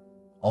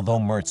 Although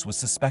Mertz was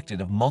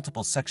suspected of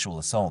multiple sexual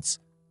assaults,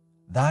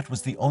 that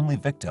was the only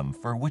victim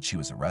for which he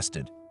was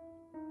arrested.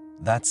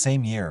 That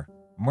same year,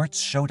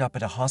 Mertz showed up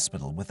at a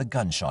hospital with a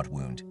gunshot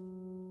wound.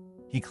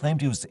 He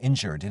claimed he was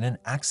injured in an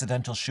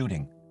accidental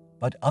shooting,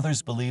 but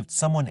others believed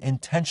someone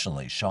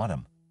intentionally shot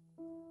him.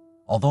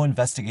 Although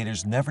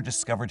investigators never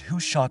discovered who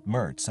shot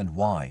Mertz and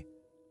why,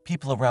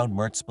 people around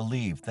Mertz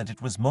believed that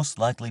it was most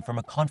likely from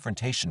a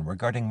confrontation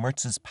regarding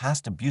Mertz's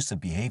past abusive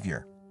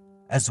behavior,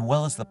 as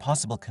well as the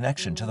possible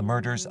connection to the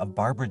murders of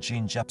Barbara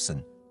Jean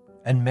Jepson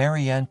and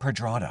Marianne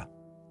Pedrada.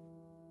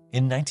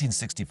 In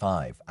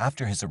 1965,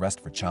 after his arrest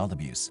for child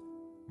abuse,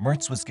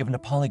 Mertz was given a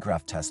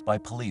polygraph test by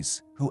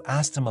police who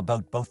asked him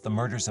about both the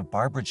murders of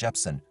Barbara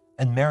Jepson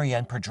and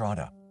Marianne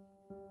Pedrada.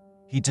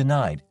 He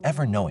denied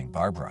ever knowing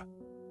Barbara,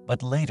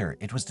 but later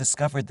it was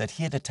discovered that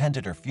he had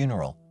attended her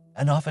funeral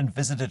and often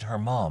visited her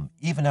mom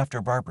even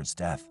after Barbara's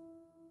death.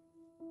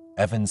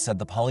 Evans said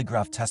the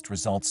polygraph test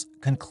results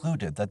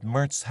concluded that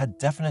Mertz had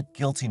definite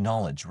guilty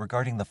knowledge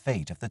regarding the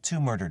fate of the 2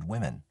 murdered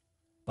women.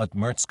 But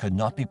Mertz could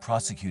not be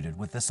prosecuted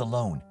with this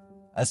alone,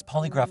 as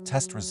polygraph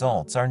test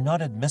results are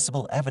not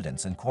admissible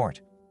evidence in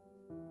court.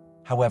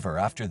 However,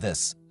 after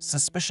this,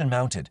 suspicion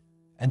mounted,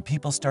 and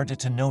people started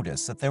to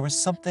notice that there was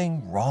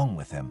something wrong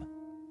with him.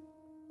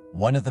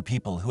 One of the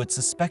people who had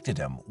suspected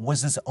him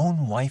was his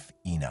own wife,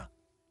 Ina.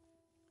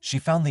 She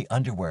found the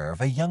underwear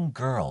of a young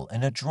girl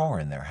in a drawer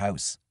in their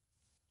house.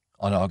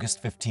 On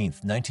August 15,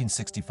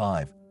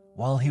 1965,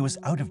 while he was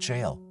out of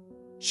jail,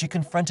 she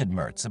confronted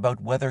Mertz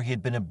about whether he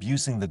had been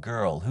abusing the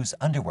girl whose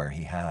underwear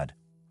he had.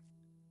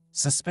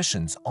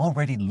 Suspicions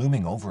already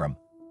looming over him,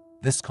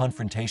 this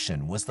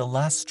confrontation was the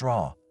last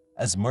straw,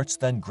 as Mertz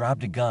then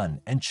grabbed a gun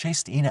and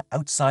chased Ina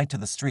outside to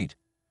the street,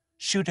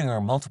 shooting her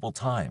multiple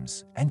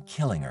times and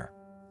killing her.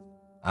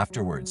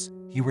 Afterwards,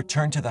 he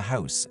returned to the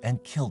house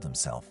and killed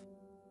himself.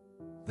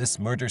 This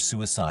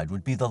murder-suicide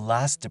would be the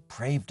last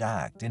depraved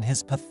act in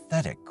his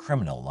pathetic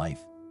criminal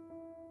life.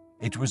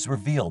 It was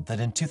revealed that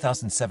in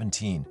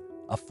 2017,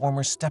 a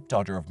former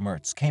stepdaughter of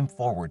Mertz came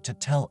forward to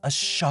tell a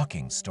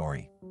shocking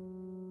story.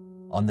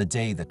 On the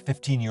day that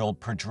 15-year-old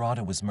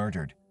Perdrada was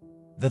murdered,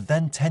 the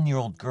then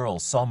 10-year-old girl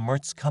saw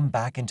Mertz come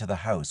back into the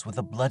house with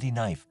a bloody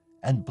knife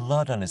and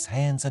blood on his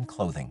hands and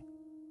clothing.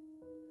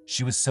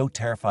 She was so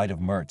terrified of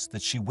Mertz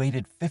that she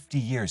waited 50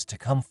 years to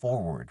come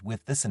forward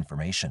with this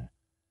information.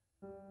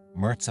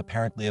 Mertz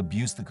apparently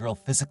abused the girl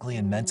physically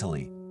and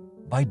mentally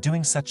by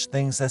doing such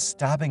things as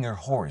stabbing her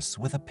horse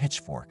with a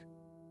pitchfork.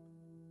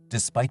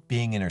 Despite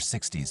being in her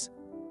 60s,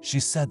 she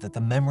said that the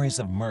memories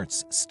of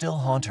Mertz still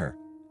haunt her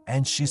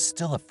and she's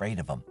still afraid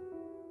of him.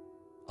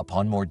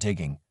 Upon more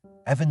digging,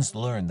 Evans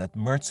learned that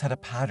Mertz had a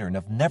pattern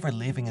of never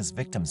leaving his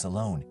victims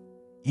alone,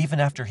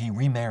 even after he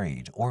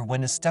remarried or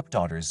when his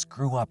stepdaughters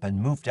grew up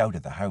and moved out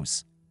of the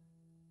house.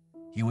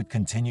 He would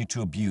continue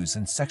to abuse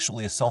and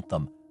sexually assault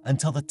them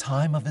until the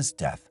time of his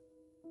death.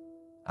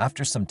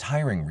 After some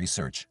tiring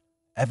research,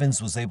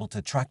 Evans was able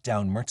to track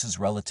down Mertz's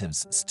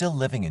relatives still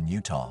living in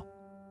Utah.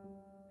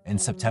 In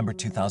September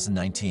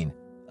 2019,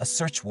 a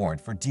search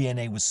warrant for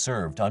DNA was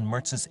served on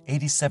Mertz's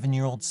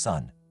 87-year-old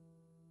son.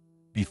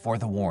 Before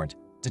the warrant,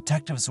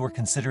 detectives were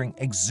considering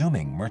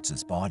exhuming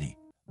Mertz's body,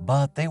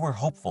 but they were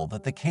hopeful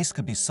that the case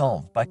could be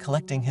solved by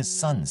collecting his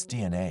son's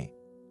DNA.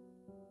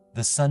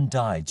 The son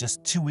died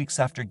just 2 weeks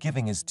after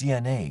giving his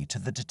DNA to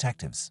the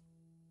detectives.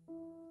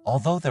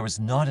 Although there was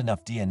not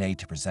enough DNA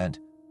to present,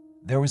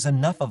 there was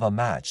enough of a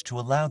match to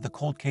allow the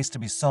cold case to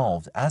be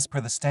solved as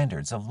per the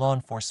standards of law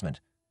enforcement,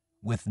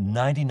 with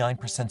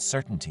 99%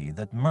 certainty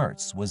that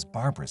Mertz was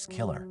Barbara's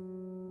killer.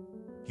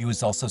 He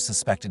was also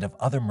suspected of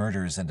other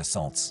murders and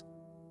assaults.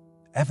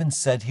 Evans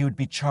said he would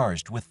be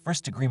charged with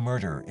first-degree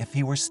murder if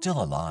he were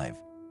still alive.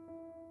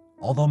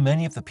 Although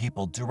many of the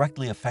people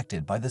directly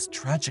affected by this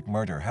tragic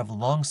murder have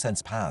long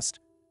since passed.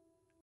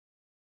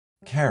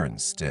 Karen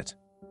Stitt.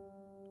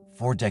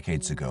 4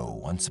 decades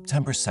ago, on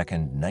September 2,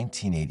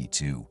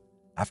 1982,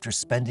 after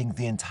spending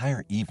the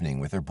entire evening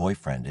with her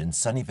boyfriend in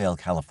Sunnyvale,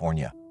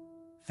 California,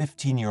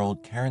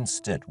 15-year-old Karen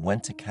Stitt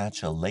went to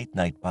catch a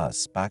late-night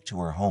bus back to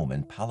her home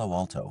in Palo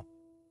Alto.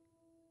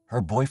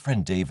 Her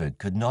boyfriend David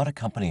could not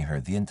accompany her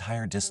the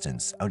entire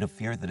distance out of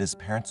fear that his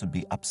parents would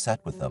be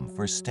upset with them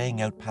for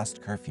staying out past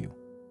curfew.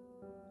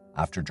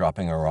 After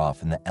dropping her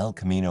off in the El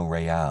Camino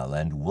Real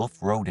and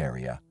Wolf Road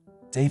area,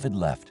 David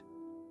left.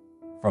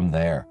 From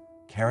there,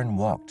 Karen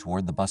walked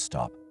toward the bus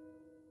stop.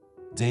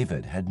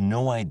 David had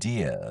no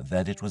idea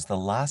that it was the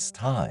last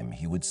time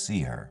he would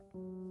see her.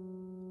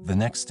 The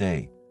next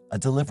day, a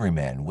delivery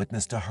man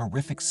witnessed a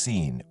horrific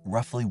scene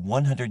roughly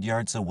 100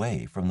 yards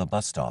away from the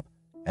bus stop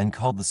and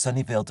called the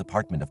Sunnyvale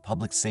Department of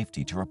Public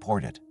Safety to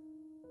report it.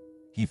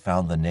 He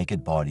found the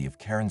naked body of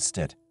Karen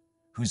Stitt,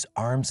 whose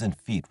arms and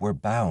feet were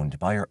bound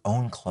by her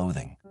own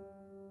clothing.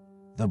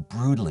 The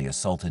brutally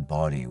assaulted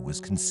body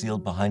was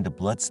concealed behind a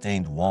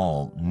blood-stained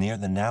wall near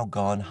the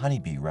now-gone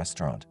Honeybee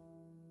restaurant.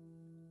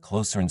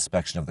 Closer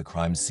inspection of the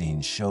crime scene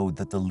showed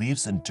that the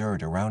leaves and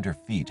dirt around her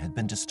feet had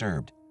been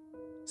disturbed,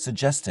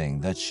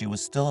 suggesting that she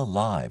was still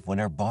alive when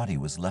her body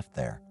was left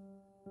there.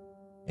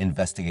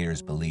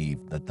 Investigators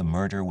believed that the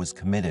murder was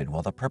committed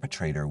while the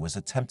perpetrator was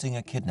attempting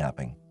a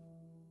kidnapping.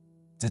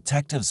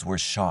 Detectives were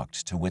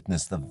shocked to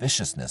witness the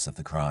viciousness of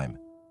the crime.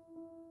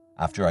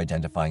 After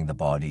identifying the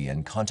body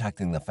and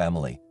contacting the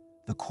family,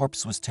 the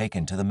corpse was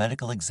taken to the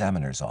medical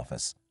examiner's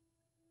office.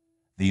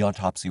 The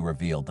autopsy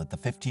revealed that the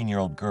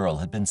 15-year-old girl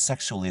had been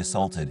sexually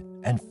assaulted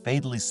and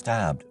fatally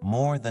stabbed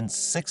more than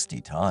 60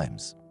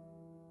 times.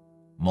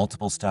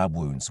 Multiple stab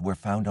wounds were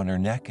found on her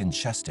neck and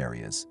chest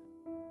areas.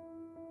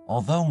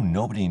 Although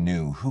nobody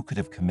knew who could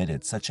have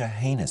committed such a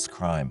heinous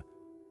crime,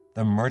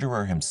 the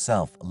murderer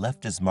himself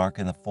left his mark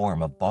in the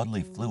form of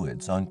bodily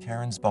fluids on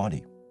Karen's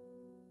body.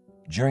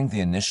 During the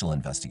initial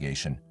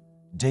investigation,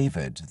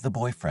 David, the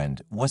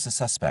boyfriend, was a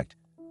suspect,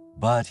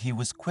 but he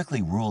was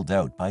quickly ruled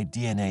out by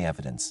DNA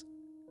evidence.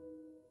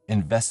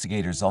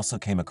 Investigators also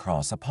came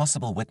across a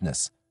possible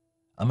witness,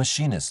 a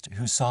machinist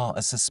who saw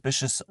a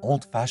suspicious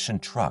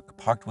old-fashioned truck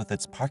parked with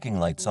its parking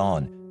lights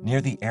on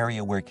near the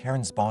area where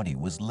Karen's body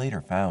was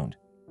later found.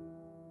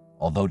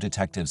 Although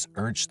detectives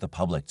urged the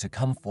public to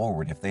come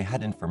forward if they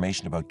had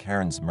information about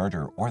Karen's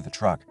murder or the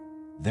truck,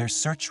 their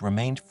search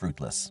remained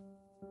fruitless.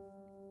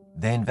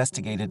 They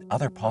investigated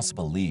other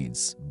possible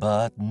leads,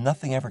 but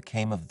nothing ever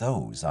came of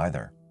those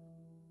either.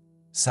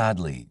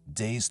 Sadly,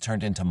 days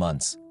turned into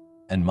months,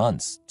 and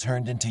months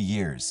turned into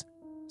years,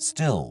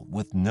 still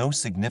with no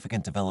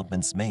significant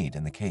developments made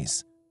in the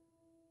case.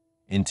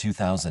 In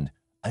 2000,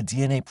 a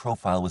DNA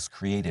profile was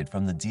created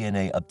from the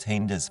DNA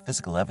obtained as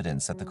physical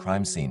evidence at the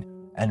crime scene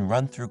and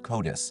run through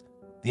CODIS,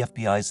 the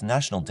FBI's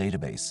national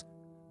database,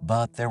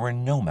 but there were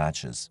no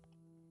matches.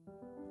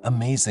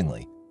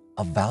 Amazingly,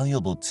 a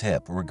valuable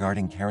tip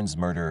regarding Karen's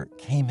murder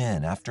came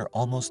in after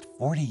almost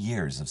 40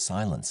 years of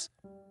silence.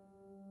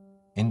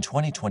 In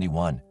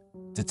 2021,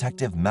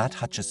 Detective Matt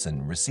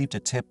Hutchison received a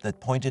tip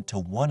that pointed to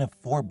one of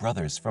 4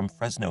 brothers from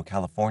Fresno,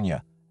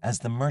 California, as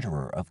the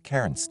murderer of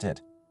Karen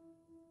Stitt.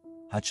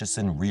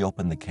 Hutchison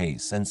reopened the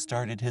case and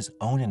started his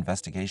own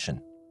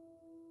investigation.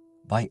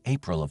 By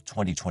April of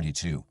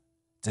 2022,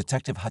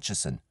 Detective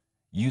Hutchison,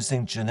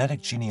 using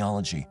genetic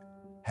genealogy,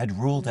 had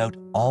ruled out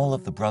all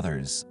of the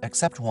brothers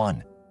except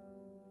one.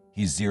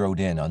 He zeroed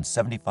in on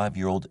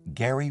 75-year-old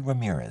Gary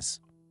Ramirez.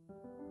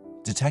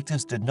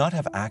 Detectives did not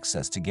have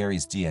access to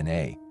Gary's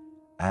DNA,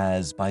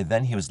 as by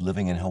then he was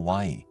living in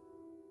Hawaii.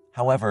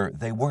 However,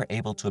 they were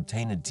able to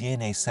obtain a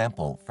DNA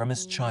sample from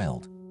his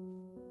child.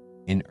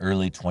 In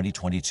early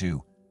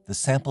 2022, the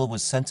sample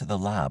was sent to the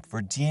lab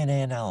for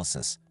DNA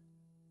analysis.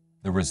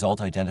 The result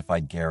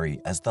identified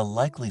Gary as the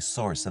likely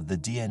source of the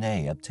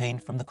DNA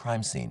obtained from the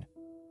crime scene.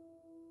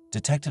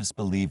 Detectives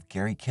believe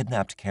Gary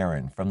kidnapped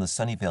Karen from the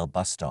Sunnyvale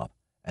bus stop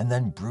and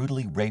then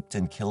brutally raped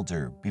and killed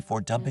her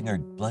before dumping her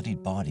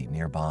bloodied body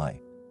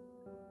nearby.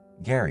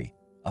 Gary,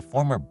 a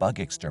former bug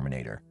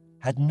exterminator,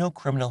 had no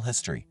criminal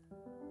history,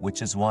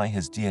 which is why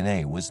his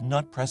DNA was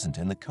not present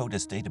in the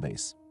CODES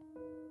database.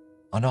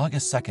 On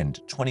August 2,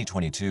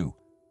 2022,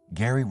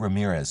 Gary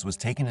Ramirez was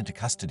taken into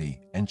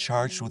custody and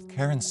charged with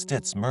Karen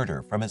Stitt's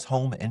murder from his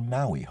home in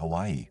Maui,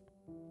 Hawaii.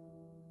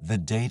 The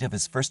date of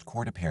his first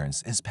court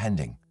appearance is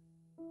pending.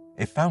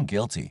 If found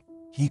guilty,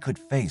 he could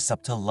face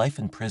up to life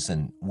in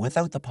prison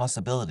without the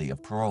possibility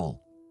of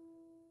parole.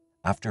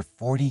 After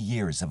 40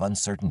 years of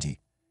uncertainty,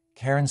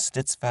 Karen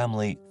Stitt's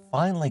family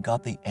finally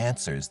got the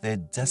answers they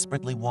had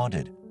desperately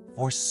wanted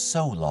for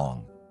so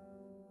long.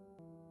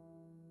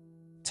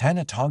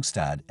 Tanna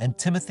Togstad and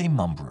Timothy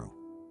Mumbrue.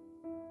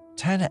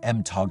 Tanna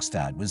M.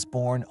 Togstad was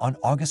born on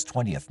August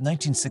 20,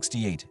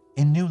 1968,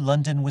 in New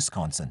London,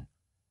 Wisconsin.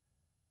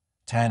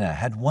 Tanna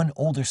had one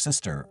older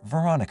sister,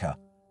 Veronica,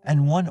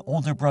 and one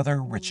older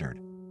brother, Richard.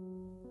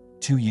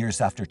 2 years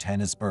after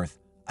Tanna's birth,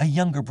 a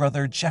younger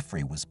brother,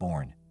 Jeffrey, was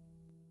born.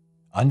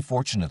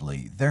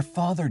 Unfortunately, their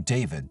father,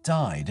 David,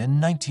 died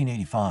in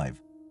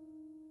 1985.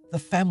 The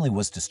family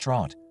was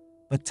distraught,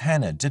 but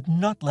Tanna did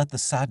not let the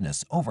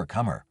sadness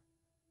overcome her.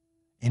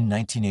 In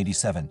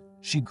 1987,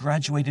 she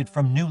graduated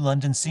from New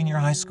London Senior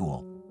High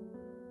School.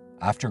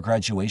 After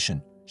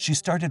graduation, she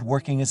started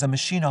working as a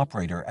machine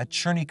operator at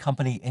Cherney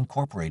Company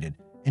Incorporated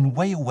in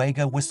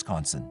Weyauwega,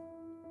 Wisconsin.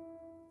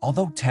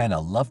 Although Tanna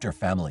loved her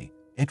family,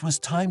 it was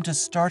time to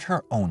start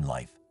her own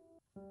life.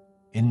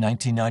 In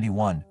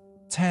 1991,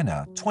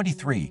 Tanna,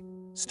 23,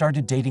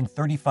 started dating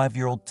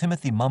 35-year-old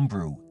Timothy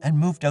Mumbrue and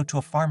moved out to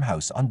a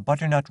farmhouse on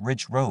Butternut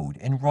Ridge Road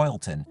in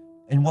Royalton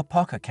in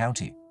Waupaca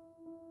County.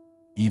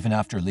 Even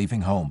after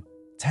leaving home,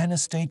 Tanna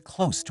stayed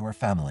close to her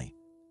family.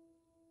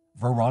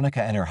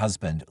 Veronica and her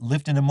husband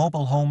lived in a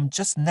mobile home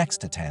just next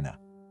to Tanna.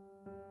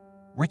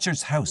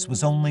 Richard's house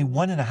was only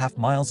 1.5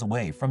 miles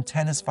away from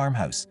Tanna's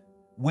farmhouse,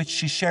 which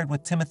she shared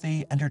with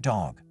Timothy and her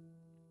dog.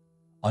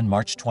 On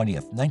March 20,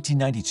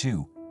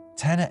 1992,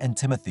 Tanna and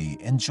Timothy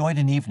enjoyed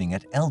an evening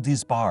at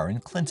LD's Bar in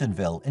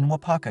Clintonville in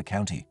Waupaca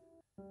County.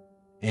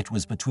 It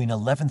was between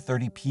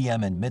 11:30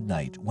 p.m. and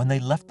midnight when they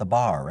left the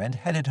bar and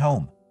headed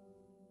home.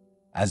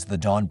 As the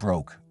dawn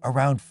broke,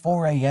 around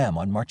 4 a.m.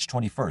 on March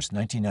 21,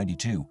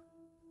 1992,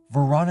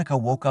 Veronica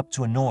woke up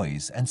to a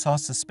noise and saw a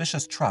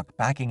suspicious truck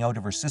backing out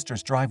of her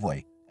sister's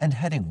driveway and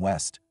heading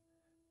west.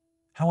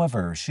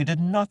 However, she did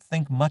not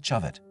think much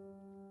of it.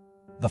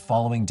 The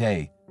following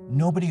day,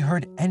 nobody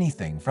heard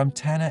anything from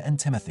Tanna and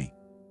Timothy,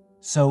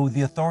 so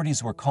the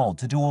authorities were called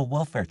to do a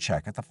welfare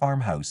check at the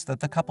farmhouse that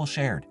the couple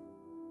shared.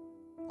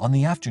 On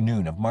the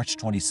afternoon of March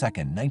 22,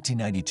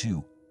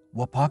 1992,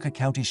 Waupaca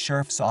County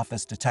Sheriff's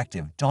Office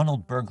Detective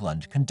Donald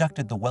Berglund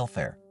conducted the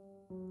welfare,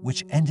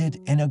 which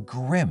ended in a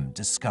grim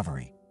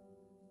discovery.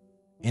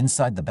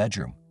 Inside the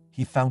bedroom,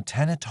 he found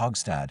Tanna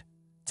Togstad,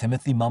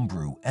 Timothy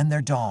Mumbrue, and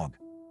their dog.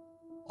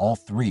 All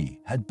 3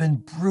 had been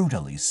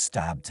brutally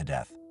stabbed to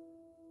death.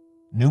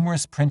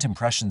 Numerous print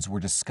impressions were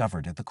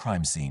discovered at the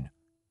crime scene,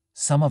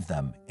 some of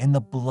them in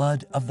the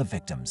blood of the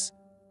victims.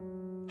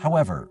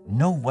 However,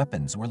 no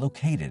weapons were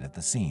located at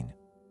the scene.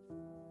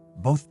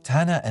 Both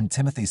Tanna and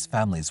Timothy's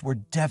families were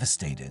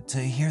devastated to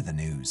hear the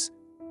news.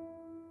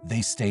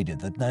 They stated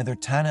that neither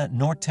Tanna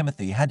nor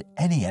Timothy had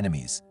any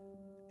enemies,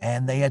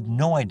 and they had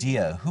no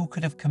idea who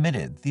could have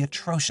committed the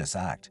atrocious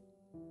act.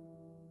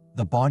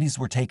 The bodies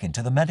were taken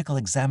to the medical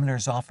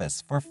examiner's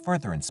office for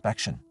further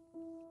inspection.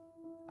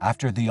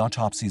 After the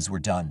autopsies were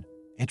done,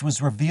 it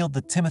was revealed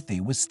that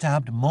Timothy was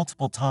stabbed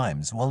multiple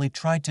times while he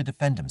tried to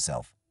defend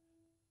himself.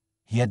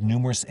 He had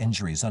numerous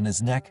injuries on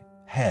his neck,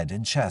 head,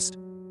 and chest,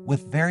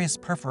 with various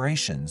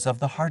perforations of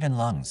the heart and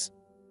lungs.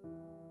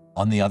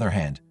 On the other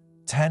hand,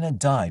 Tanna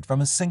died from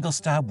a single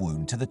stab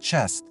wound to the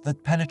chest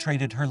that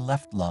penetrated her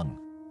left lung.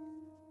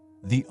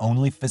 The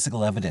only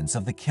physical evidence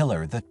of the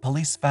killer that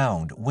police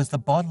found was the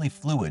bodily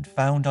fluid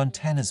found on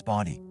Tanna's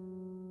body.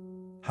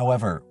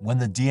 However, when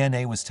the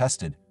DNA was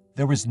tested,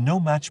 there was no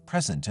match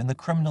present in the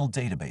criminal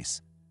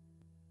database.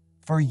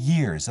 For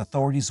years,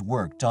 authorities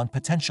worked on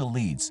potential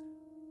leads,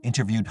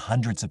 interviewed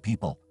hundreds of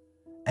people,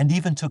 and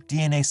even took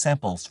DNA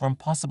samples from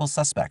possible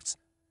suspects,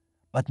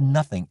 but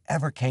nothing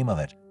ever came of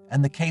it,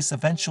 and the case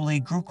eventually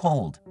grew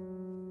cold.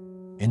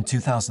 In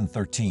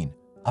 2013,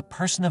 a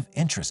person of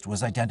interest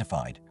was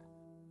identified.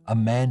 A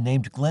man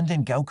named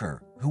Glendon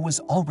Gauker, who was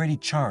already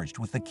charged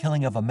with the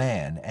killing of a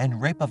man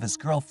and rape of his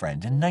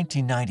girlfriend in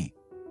 1990.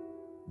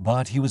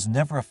 But he was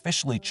never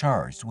officially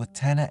charged with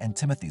Tanna and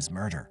Timothy's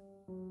murder.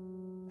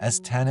 As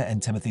Tanna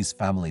and Timothy's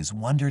families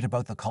wondered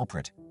about the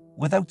culprit,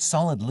 without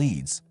solid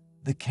leads,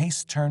 the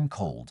case turned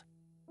cold.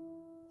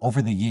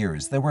 Over the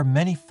years, there were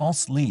many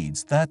false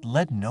leads that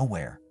led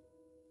nowhere.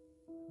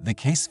 The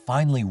case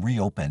finally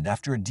reopened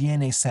after a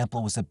DNA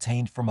sample was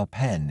obtained from a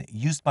pen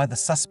used by the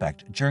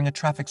suspect during a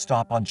traffic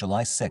stop on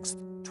July 6,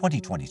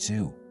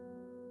 2022.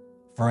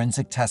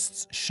 Forensic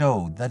tests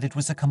showed that it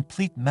was a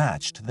complete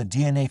match to the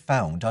DNA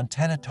found on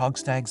Tanna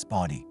Togstad's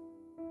body.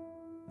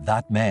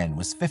 That man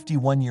was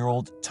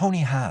 51-year-old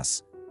Tony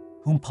Haas,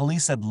 whom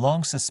police had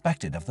long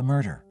suspected of the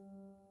murder.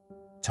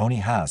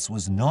 Tony Haas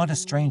was not a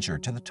stranger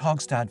to the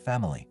Togstad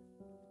family.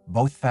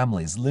 Both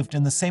families lived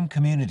in the same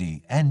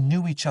community and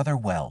knew each other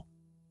well.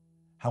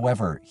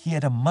 However, he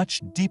had a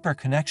much deeper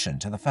connection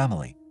to the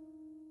family.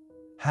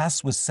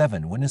 Haas was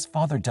 7 when his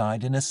father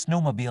died in a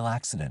snowmobile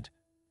accident.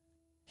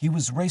 He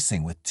was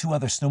racing with 2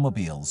 other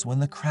snowmobiles when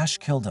the crash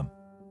killed him,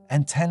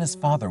 and Tanna's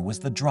father was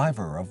the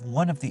driver of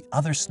one of the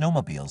other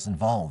snowmobiles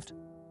involved.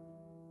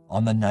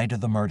 On the night of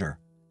the murder,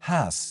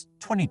 Haas,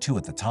 22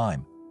 at the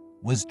time,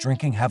 was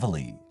drinking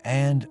heavily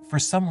and, for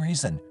some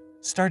reason,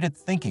 started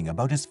thinking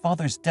about his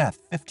father's death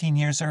 15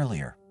 years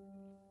earlier.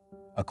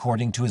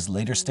 According to his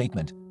later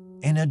statement,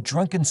 in a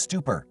drunken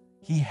stupor,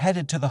 he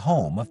headed to the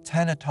home of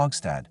Tanna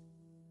Togstad.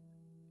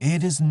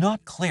 It is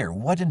not clear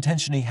what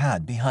intention he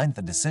had behind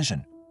the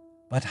decision,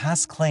 but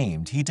Haas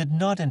claimed he did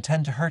not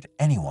intend to hurt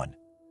anyone.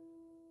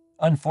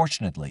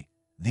 Unfortunately,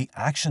 the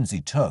actions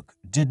he took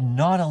did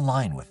not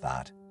align with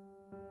that.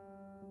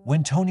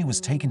 When Tony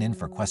was taken in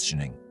for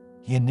questioning,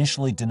 he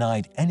initially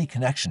denied any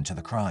connection to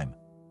the crime.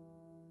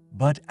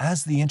 But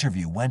as the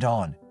interview went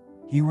on,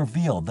 he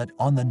revealed that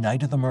on the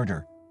night of the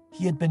murder,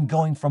 he had been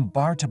going from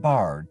bar to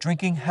bar,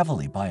 drinking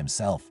heavily by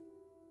himself.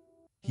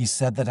 He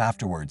said that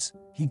afterwards,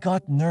 he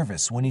got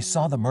nervous when he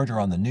saw the murder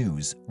on the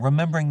news,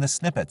 remembering the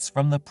snippets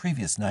from the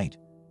previous night.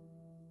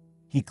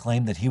 He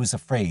claimed that he was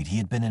afraid he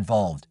had been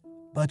involved,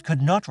 but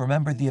could not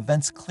remember the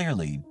events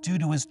clearly due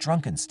to his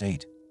drunken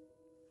state.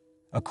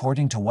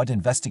 According to what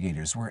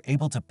investigators were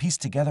able to piece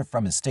together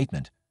from his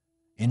statement,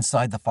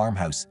 inside the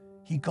farmhouse,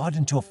 he got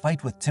into a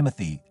fight with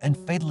Timothy and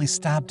fatally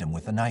stabbed him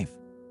with a knife.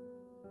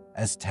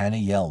 As Tanna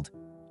yelled,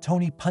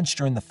 Tony punched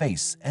her in the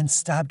face and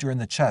stabbed her in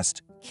the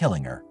chest,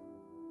 killing her.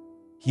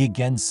 He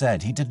again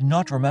said he did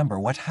not remember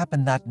what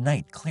happened that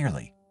night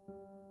clearly.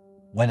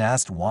 When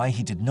asked why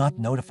he did not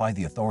notify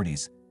the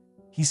authorities,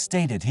 he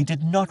stated he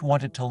did not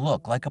want it to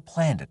look like a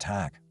planned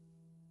attack.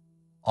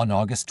 On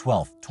August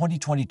 12,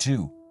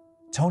 2022,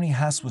 Tony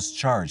Haas was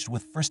charged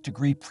with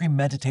first-degree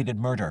premeditated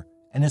murder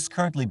and is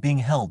currently being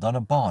held on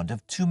a bond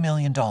of $2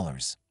 million.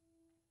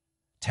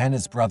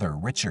 Tanna's brother,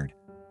 Richard,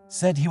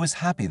 said he was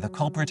happy the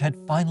culprit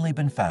had finally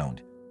been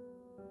found.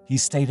 He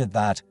stated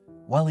that,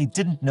 while he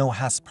didn't know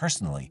Haas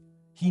personally,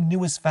 he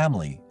knew his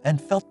family and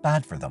felt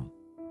bad for them.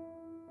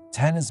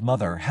 Tanna's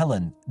mother,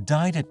 Helen,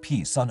 died at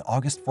peace on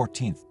August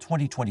 14,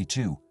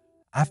 2022,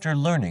 after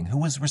learning who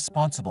was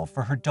responsible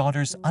for her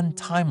daughter's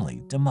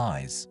untimely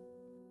demise.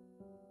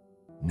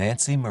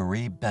 Nancy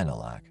Marie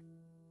Bennallack.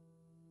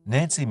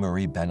 Nancy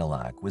Marie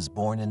Bennallack was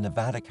born in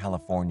Nevada,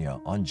 California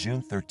on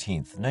June 13,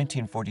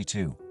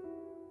 1942.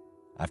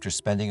 After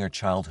spending her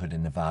childhood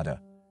in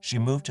Nevada, she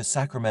moved to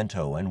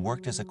Sacramento and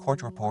worked as a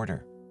court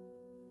reporter.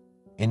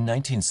 In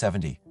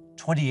 1970,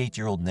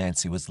 28-year-old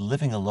Nancy was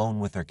living alone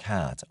with her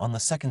cat on the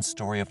second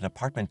story of an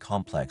apartment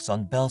complex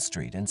on Bell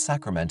Street in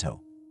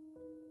Sacramento.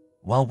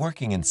 While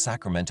working in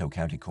Sacramento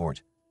County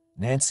Court,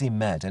 Nancy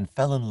met and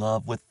fell in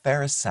love with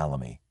Ferris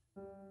Salami.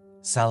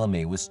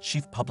 Salami was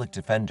chief public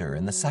defender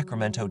in the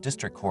Sacramento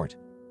District Court.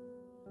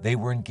 They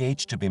were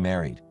engaged to be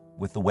married,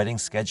 with the wedding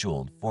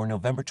scheduled for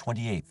November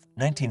 28,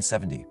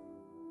 1970.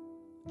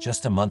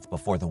 Just a month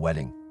before the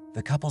wedding,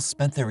 the couple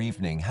spent their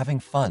evening having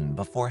fun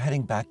before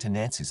heading back to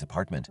Nancy's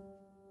apartment.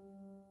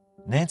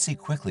 Nancy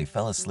quickly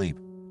fell asleep,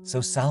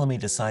 so Salami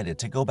decided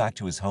to go back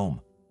to his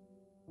home.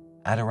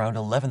 At around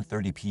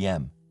 11:30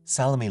 p.m.,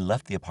 Salami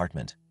left the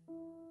apartment.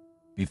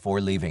 Before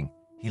leaving,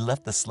 he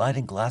left the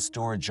sliding glass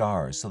door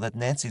ajar so that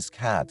Nancy's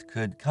cat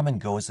could come and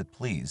go as it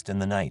pleased in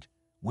the night,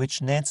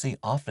 which Nancy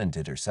often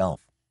did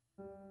herself.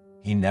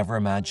 He never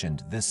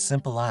imagined this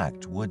simple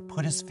act would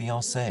put his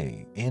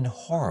fiancée in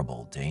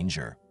horrible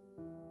danger.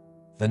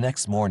 The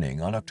next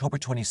morning, on October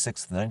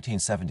 26,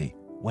 1970,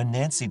 when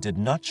Nancy did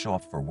not show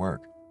up for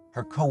work,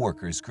 her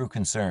coworkers grew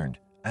concerned,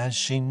 as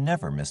she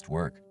never missed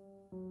work.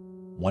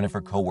 One of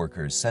her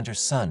coworkers sent her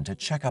son to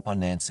check up on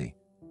Nancy.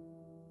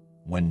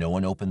 When no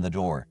one opened the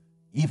door,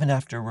 even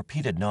after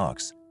repeated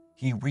knocks,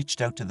 he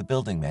reached out to the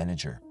building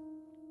manager.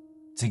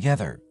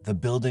 Together, the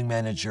building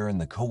manager and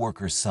the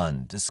coworker's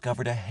son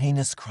discovered a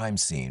heinous crime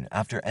scene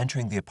after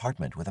entering the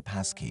apartment with a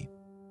passkey.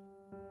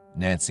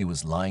 Nancy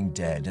was lying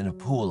dead in a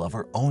pool of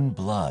her own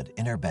blood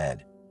in her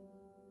bed.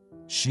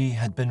 She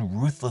had been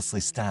ruthlessly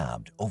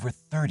stabbed over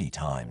 30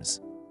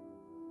 times.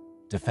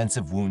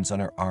 Defensive wounds on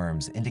her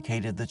arms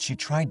indicated that she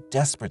tried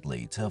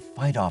desperately to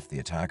fight off the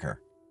attacker.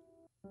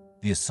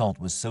 The assault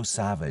was so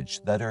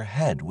savage that her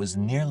head was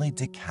nearly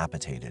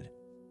decapitated.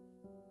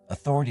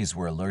 Authorities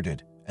were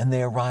alerted, and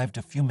they arrived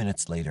a few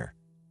minutes later.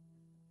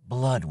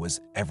 Blood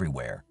was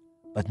everywhere,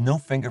 but no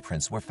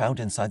fingerprints were found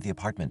inside the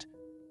apartment,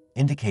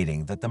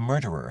 indicating that the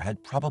murderer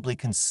had probably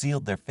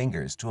concealed their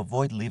fingers to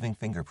avoid leaving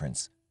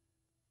fingerprints.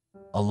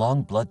 A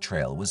long blood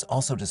trail was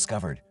also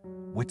discovered,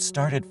 which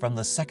started from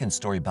the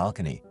second-story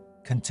balcony,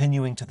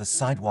 continuing to the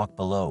sidewalk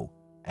below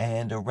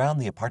and around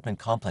the apartment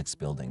complex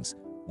buildings,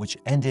 which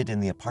ended in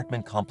the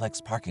apartment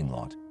complex parking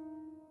lot.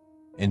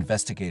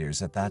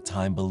 Investigators at that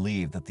time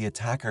believed that the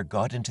attacker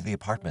got into the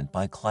apartment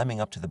by climbing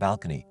up to the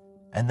balcony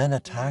and then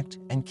attacked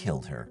and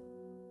killed her.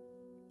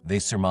 They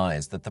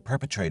surmised that the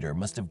perpetrator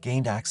must have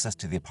gained access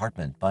to the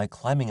apartment by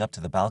climbing up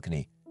to the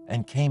balcony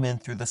and came in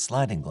through the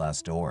sliding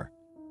glass door.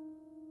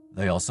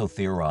 They also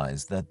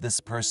theorized that this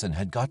person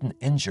had gotten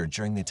injured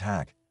during the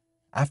attack,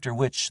 after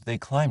which they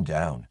climbed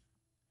down.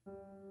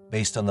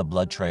 Based on the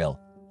blood trail,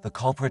 the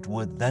culprit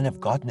would then have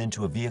gotten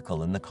into a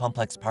vehicle in the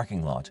complex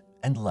parking lot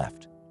and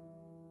left.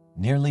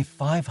 Nearly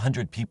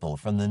 500 people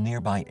from the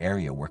nearby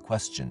area were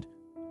questioned,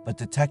 but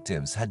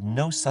detectives had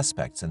no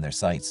suspects in their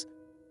sights.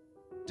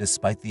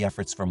 Despite the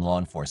efforts from law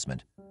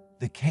enforcement,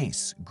 the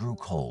case grew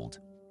cold.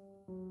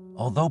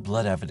 Although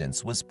blood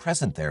evidence was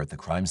present there at the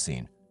crime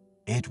scene,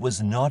 it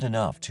was not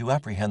enough to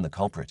apprehend the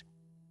culprit.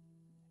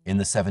 In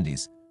the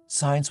 70s,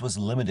 science was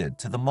limited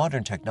to the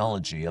modern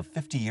technology of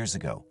 50 years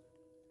ago,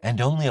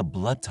 and only a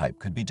blood type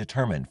could be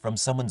determined from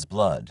someone's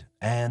blood,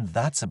 and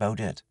that's about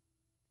it.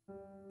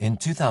 In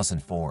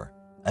 2004,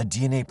 a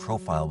DNA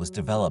profile was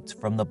developed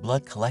from the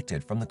blood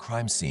collected from the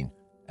crime scene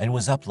and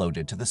was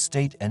uploaded to the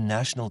state and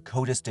national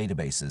CODES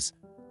databases,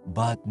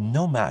 but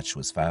no match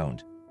was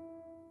found.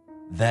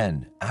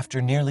 Then,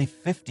 after nearly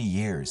 50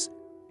 years,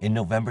 in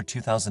November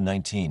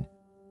 2019,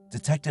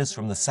 detectives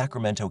from the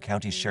Sacramento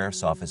County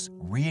Sheriff's Office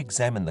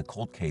re-examined the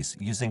cold case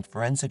using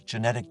forensic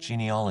genetic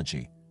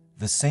genealogy,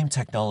 the same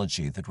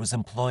technology that was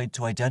employed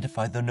to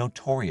identify the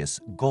notorious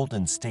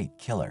Golden State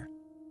Killer.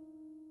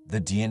 The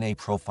DNA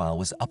profile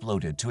was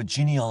uploaded to a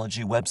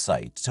genealogy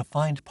website to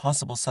find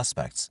possible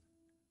suspects.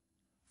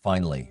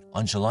 Finally,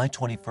 on July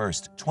 21,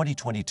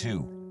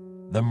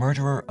 2022, the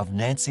murderer of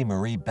Nancy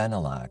Marie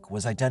Bennallack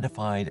was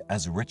identified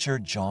as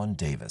Richard John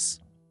Davis.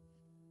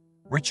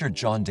 Richard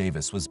John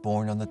Davis was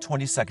born on the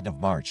 22nd of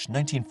March,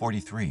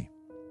 1943.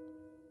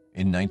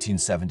 In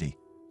 1970,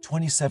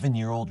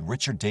 27-year-old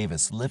Richard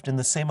Davis lived in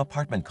the same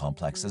apartment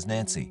complex as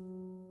Nancy.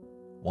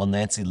 While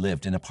Nancy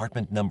lived in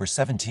apartment number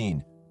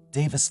 17,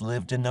 Davis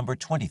lived in number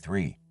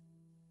 23.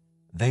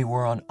 They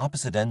were on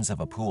opposite ends of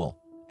a pool,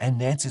 and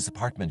Nancy's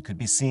apartment could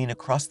be seen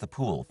across the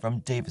pool from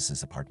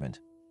Davis's apartment.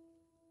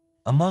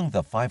 Among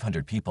the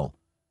 500 people,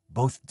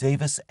 both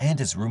Davis and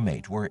his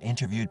roommate were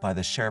interviewed by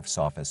the sheriff's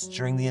office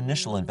during the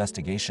initial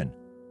investigation.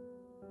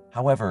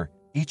 However,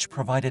 each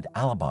provided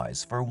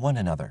alibis for one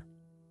another.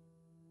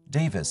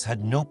 Davis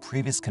had no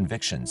previous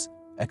convictions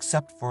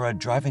except for a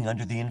driving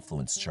under the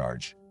influence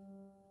charge,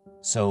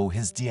 so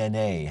his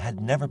DNA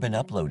had never been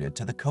uploaded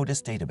to the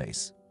CODES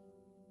database.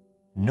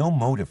 No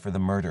motive for the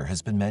murder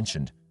has been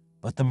mentioned,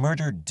 but the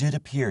murder did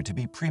appear to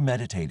be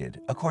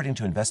premeditated, according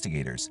to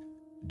investigators,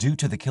 due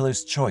to the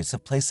killer's choice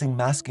of placing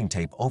masking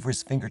tape over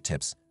his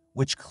fingertips,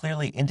 which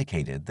clearly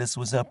indicated this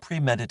was a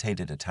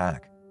premeditated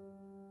attack.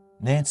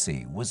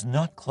 Nancy was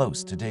not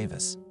close to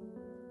Davis.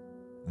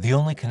 The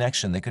only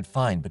connection they could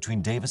find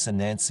between Davis and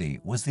Nancy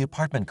was the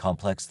apartment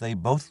complex they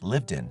both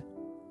lived in.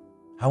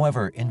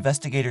 However,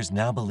 investigators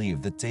now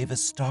believe that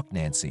Davis stalked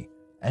Nancy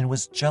and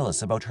was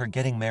jealous about her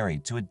getting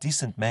married to a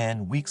decent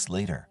man weeks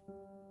later.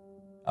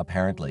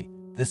 Apparently,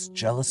 this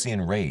jealousy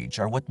and rage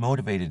are what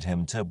motivated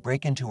him to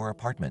break into her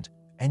apartment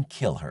and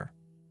kill her.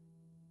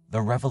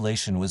 The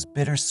revelation was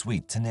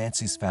bittersweet to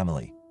Nancy's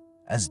family,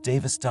 as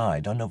Davis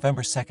died on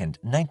November 2,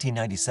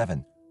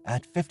 1997,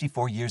 at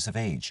 54 years of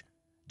age,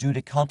 due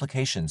to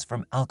complications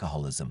from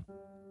alcoholism.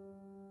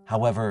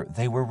 However,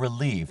 they were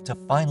relieved to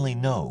finally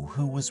know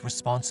who was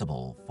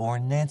responsible for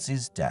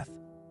Nancy's death.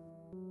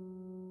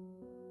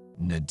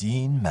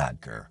 Nadine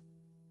Madger.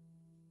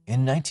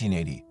 In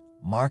 1980,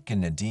 Mark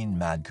and Nadine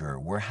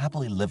Madger were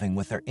happily living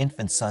with their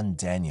infant son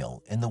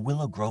Daniel in the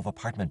Willow Grove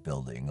apartment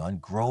building on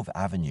Grove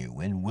Avenue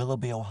in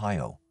Willoughby,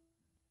 Ohio.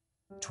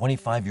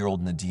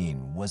 25-year-old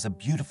Nadine was a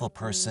beautiful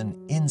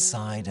person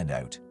inside and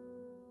out.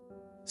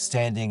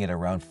 Standing at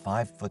around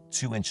 5 foot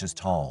 2 inches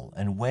tall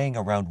and weighing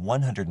around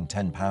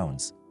 110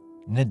 pounds,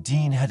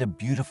 Nadine had a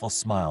beautiful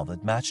smile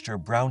that matched her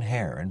brown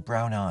hair and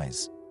brown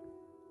eyes.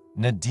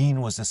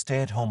 Nadine was a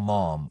stay-at-home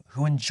mom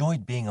who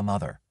enjoyed being a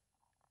mother.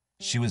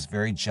 She was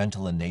very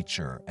gentle in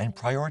nature and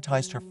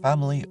prioritized her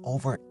family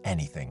over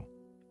anything.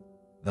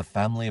 The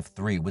family of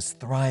 3 was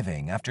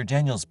thriving after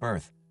Daniel's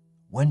birth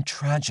when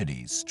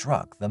tragedy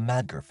struck the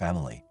Madger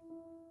family.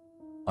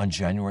 On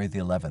January the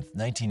 11th,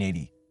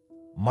 1980,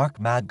 Mark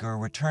Madger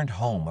returned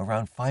home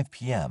around 5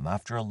 p.m.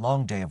 after a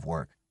long day of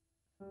work.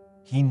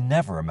 He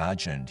never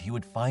imagined he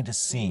would find a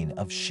scene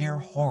of sheer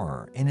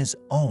horror in his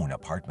own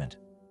apartment.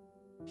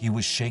 He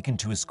was shaken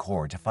to his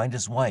core to find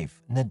his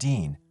wife,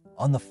 Nadine,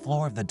 on the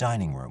floor of the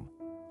dining room.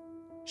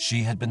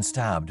 She had been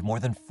stabbed more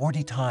than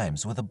 40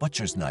 times with a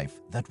butcher's knife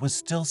that was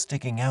still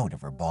sticking out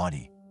of her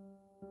body.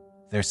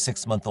 Their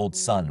 6-month-old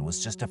son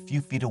was just a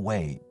few feet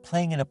away,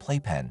 playing in a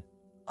playpen,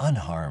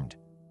 unharmed.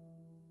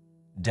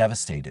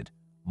 Devastated,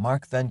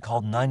 Mark then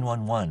called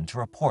 911 to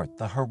report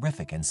the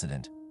horrific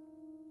incident.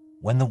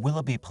 When the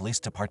Willoughby Police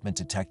Department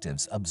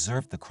detectives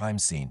observed the crime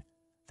scene,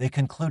 they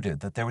concluded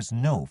that there was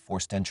no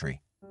forced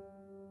entry.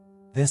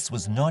 This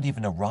was not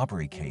even a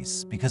robbery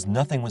case because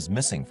nothing was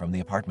missing from the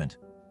apartment.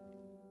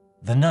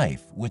 The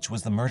knife, which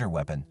was the murder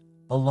weapon,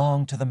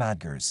 belonged to the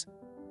Madgers.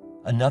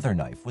 Another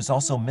knife was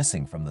also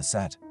missing from the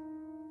set.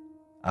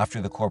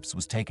 After the corpse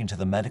was taken to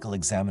the medical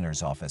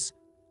examiner's office,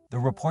 the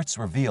reports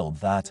revealed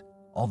that,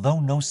 although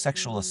no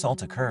sexual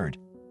assault occurred,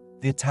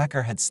 the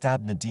attacker had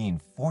stabbed Nadine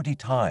 40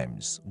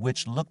 times,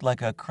 which looked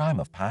like a crime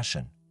of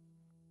passion.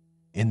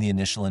 In the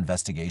initial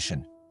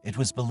investigation, it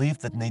was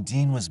believed that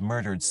Nadine was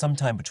murdered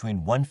sometime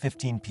between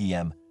 1:15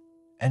 p.m.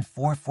 and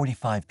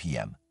 4:45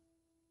 p.m.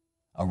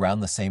 Around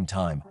the same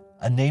time,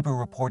 a neighbor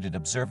reported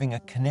observing a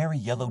canary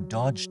yellow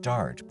Dodge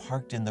Dart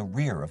parked in the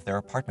rear of their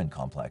apartment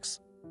complex.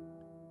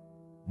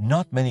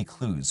 Not many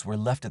clues were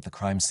left at the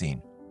crime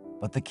scene,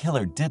 but the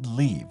killer did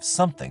leave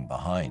something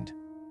behind.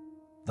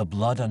 The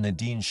blood on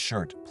Nadine's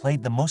shirt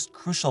played the most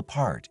crucial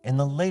part in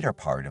the later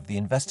part of the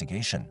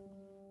investigation.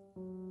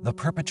 The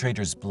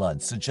perpetrator's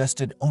blood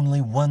suggested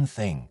only one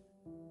thing: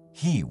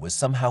 he was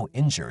somehow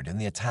injured in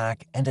the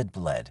attack and had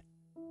bled.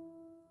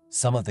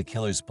 Some of the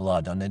killer's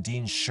blood on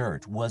Nadine's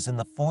shirt was in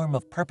the form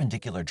of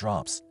perpendicular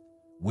drops,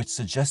 which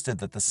suggested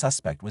that the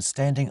suspect was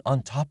standing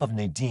on top of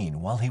Nadine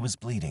while he was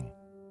bleeding.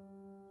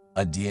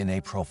 A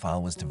DNA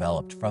profile was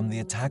developed from the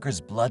attacker's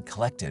blood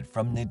collected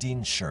from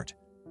Nadine's shirt.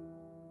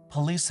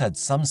 Police had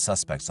some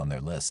suspects on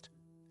their list,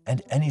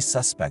 and any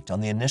suspect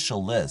on the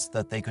initial list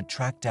that they could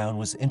track down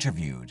was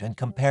interviewed and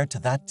compared to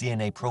that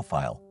DNA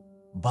profile,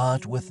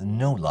 but with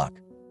no luck.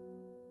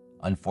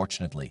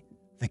 Unfortunately,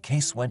 the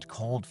case went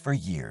cold for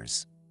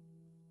years.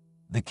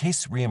 The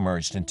case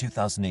reemerged in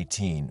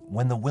 2018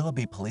 when the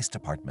Willoughby Police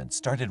Department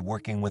started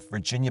working with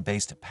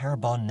Virginia-based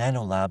Parabon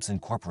Nanolabs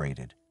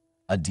Incorporated,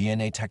 a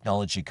DNA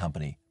technology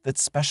company that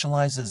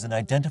specializes in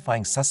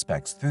identifying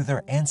suspects through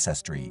their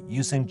ancestry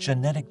using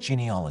genetic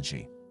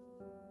genealogy.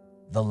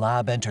 The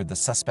lab entered the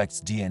suspect's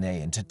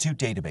DNA into 2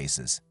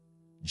 databases,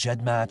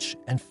 GEDmatch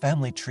and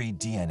Family Tree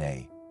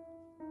DNA.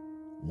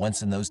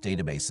 Once in those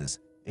databases,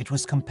 it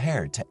was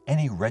compared to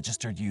any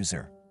registered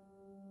user.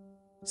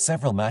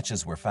 Several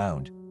matches were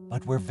found,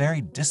 but were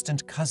very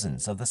distant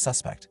cousins of the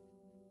suspect.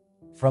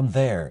 From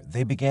there,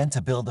 they began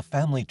to build a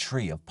family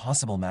tree of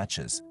possible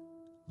matches,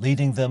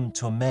 leading them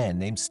to a man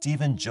named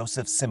Stephen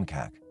Joseph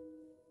Simcak.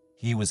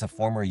 He was a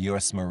former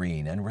U.S.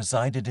 Marine and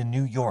resided in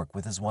New York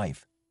with his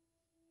wife.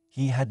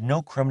 He had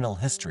no criminal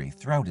history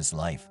throughout his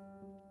life.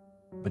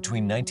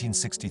 Between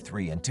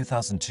 1963 and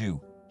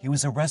 2002, he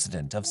was a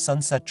resident of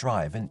Sunset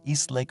Drive in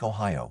East Lake,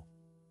 Ohio.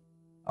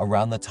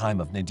 Around the time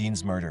of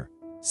Nadine's murder,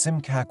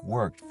 Simcak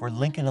worked for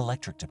Lincoln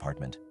Electric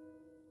Department.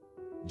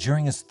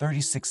 During his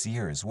 36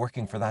 years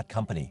working for that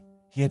company,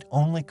 he had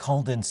only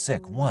called in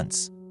sick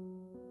once,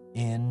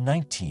 in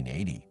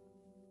 1980,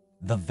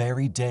 the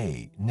very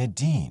day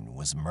Nadine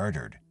was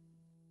murdered.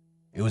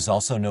 It was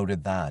also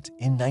noted that,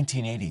 in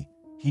 1980,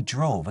 he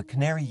drove a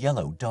canary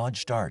yellow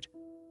Dodge Dart,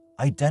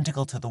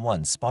 identical to the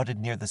one spotted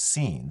near the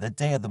scene the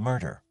day of the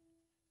murder.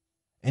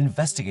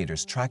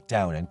 Investigators tracked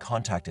down and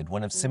contacted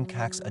one of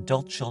Simcak's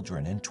adult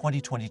children in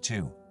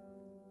 2022.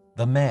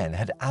 The man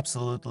had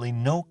absolutely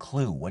no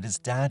clue what his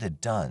dad had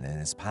done in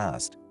his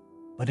past,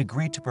 but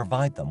agreed to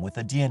provide them with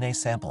a DNA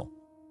sample.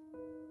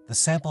 The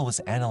sample was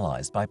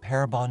analyzed by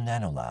Parabon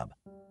Nanolab.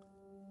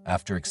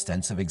 After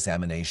extensive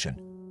examination,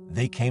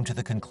 they came to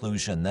the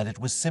conclusion that it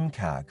was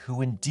Simcak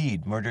who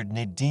indeed murdered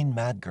Nadine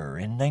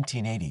Madger in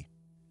 1980.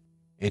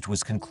 It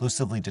was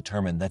conclusively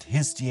determined that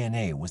his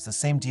DNA was the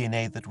same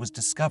DNA that was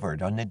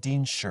discovered on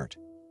Nadine's shirt.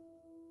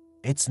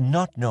 It's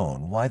not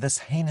known why this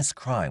heinous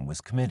crime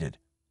was committed.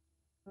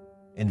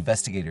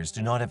 Investigators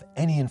do not have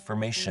any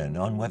information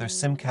on whether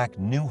Simcak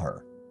knew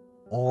her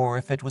or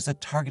if it was a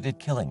targeted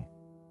killing.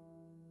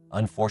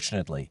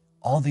 Unfortunately,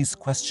 all these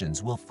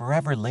questions will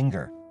forever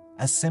linger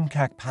as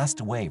Simcak passed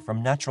away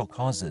from natural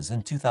causes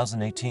in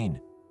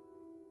 2018.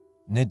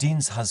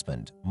 Nadine's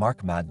husband,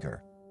 Mark Madger,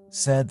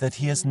 said that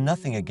he has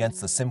nothing against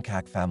the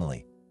Simcak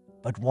family,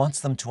 but wants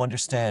them to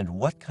understand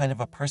what kind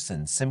of a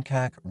person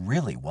Simcak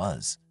really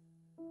was.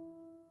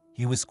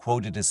 He was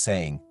quoted as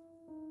saying,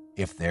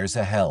 "If there's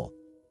a hell,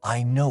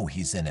 I know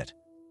he's in it,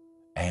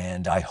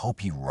 and I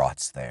hope he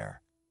rots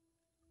there."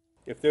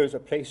 If there's a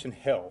place in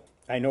hell,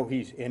 I know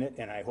he's in it,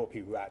 and I hope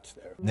he rots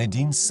there.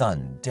 Nadine's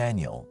son,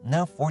 Daniel,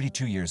 now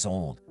 42 years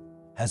old,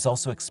 has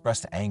also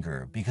expressed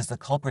anger because the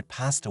culprit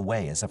passed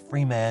away as a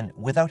free man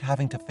without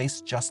having to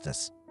face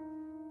justice.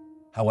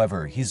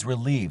 However, he's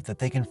relieved that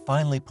they can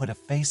finally put a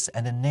face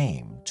and a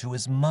name to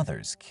his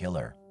mother's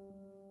killer.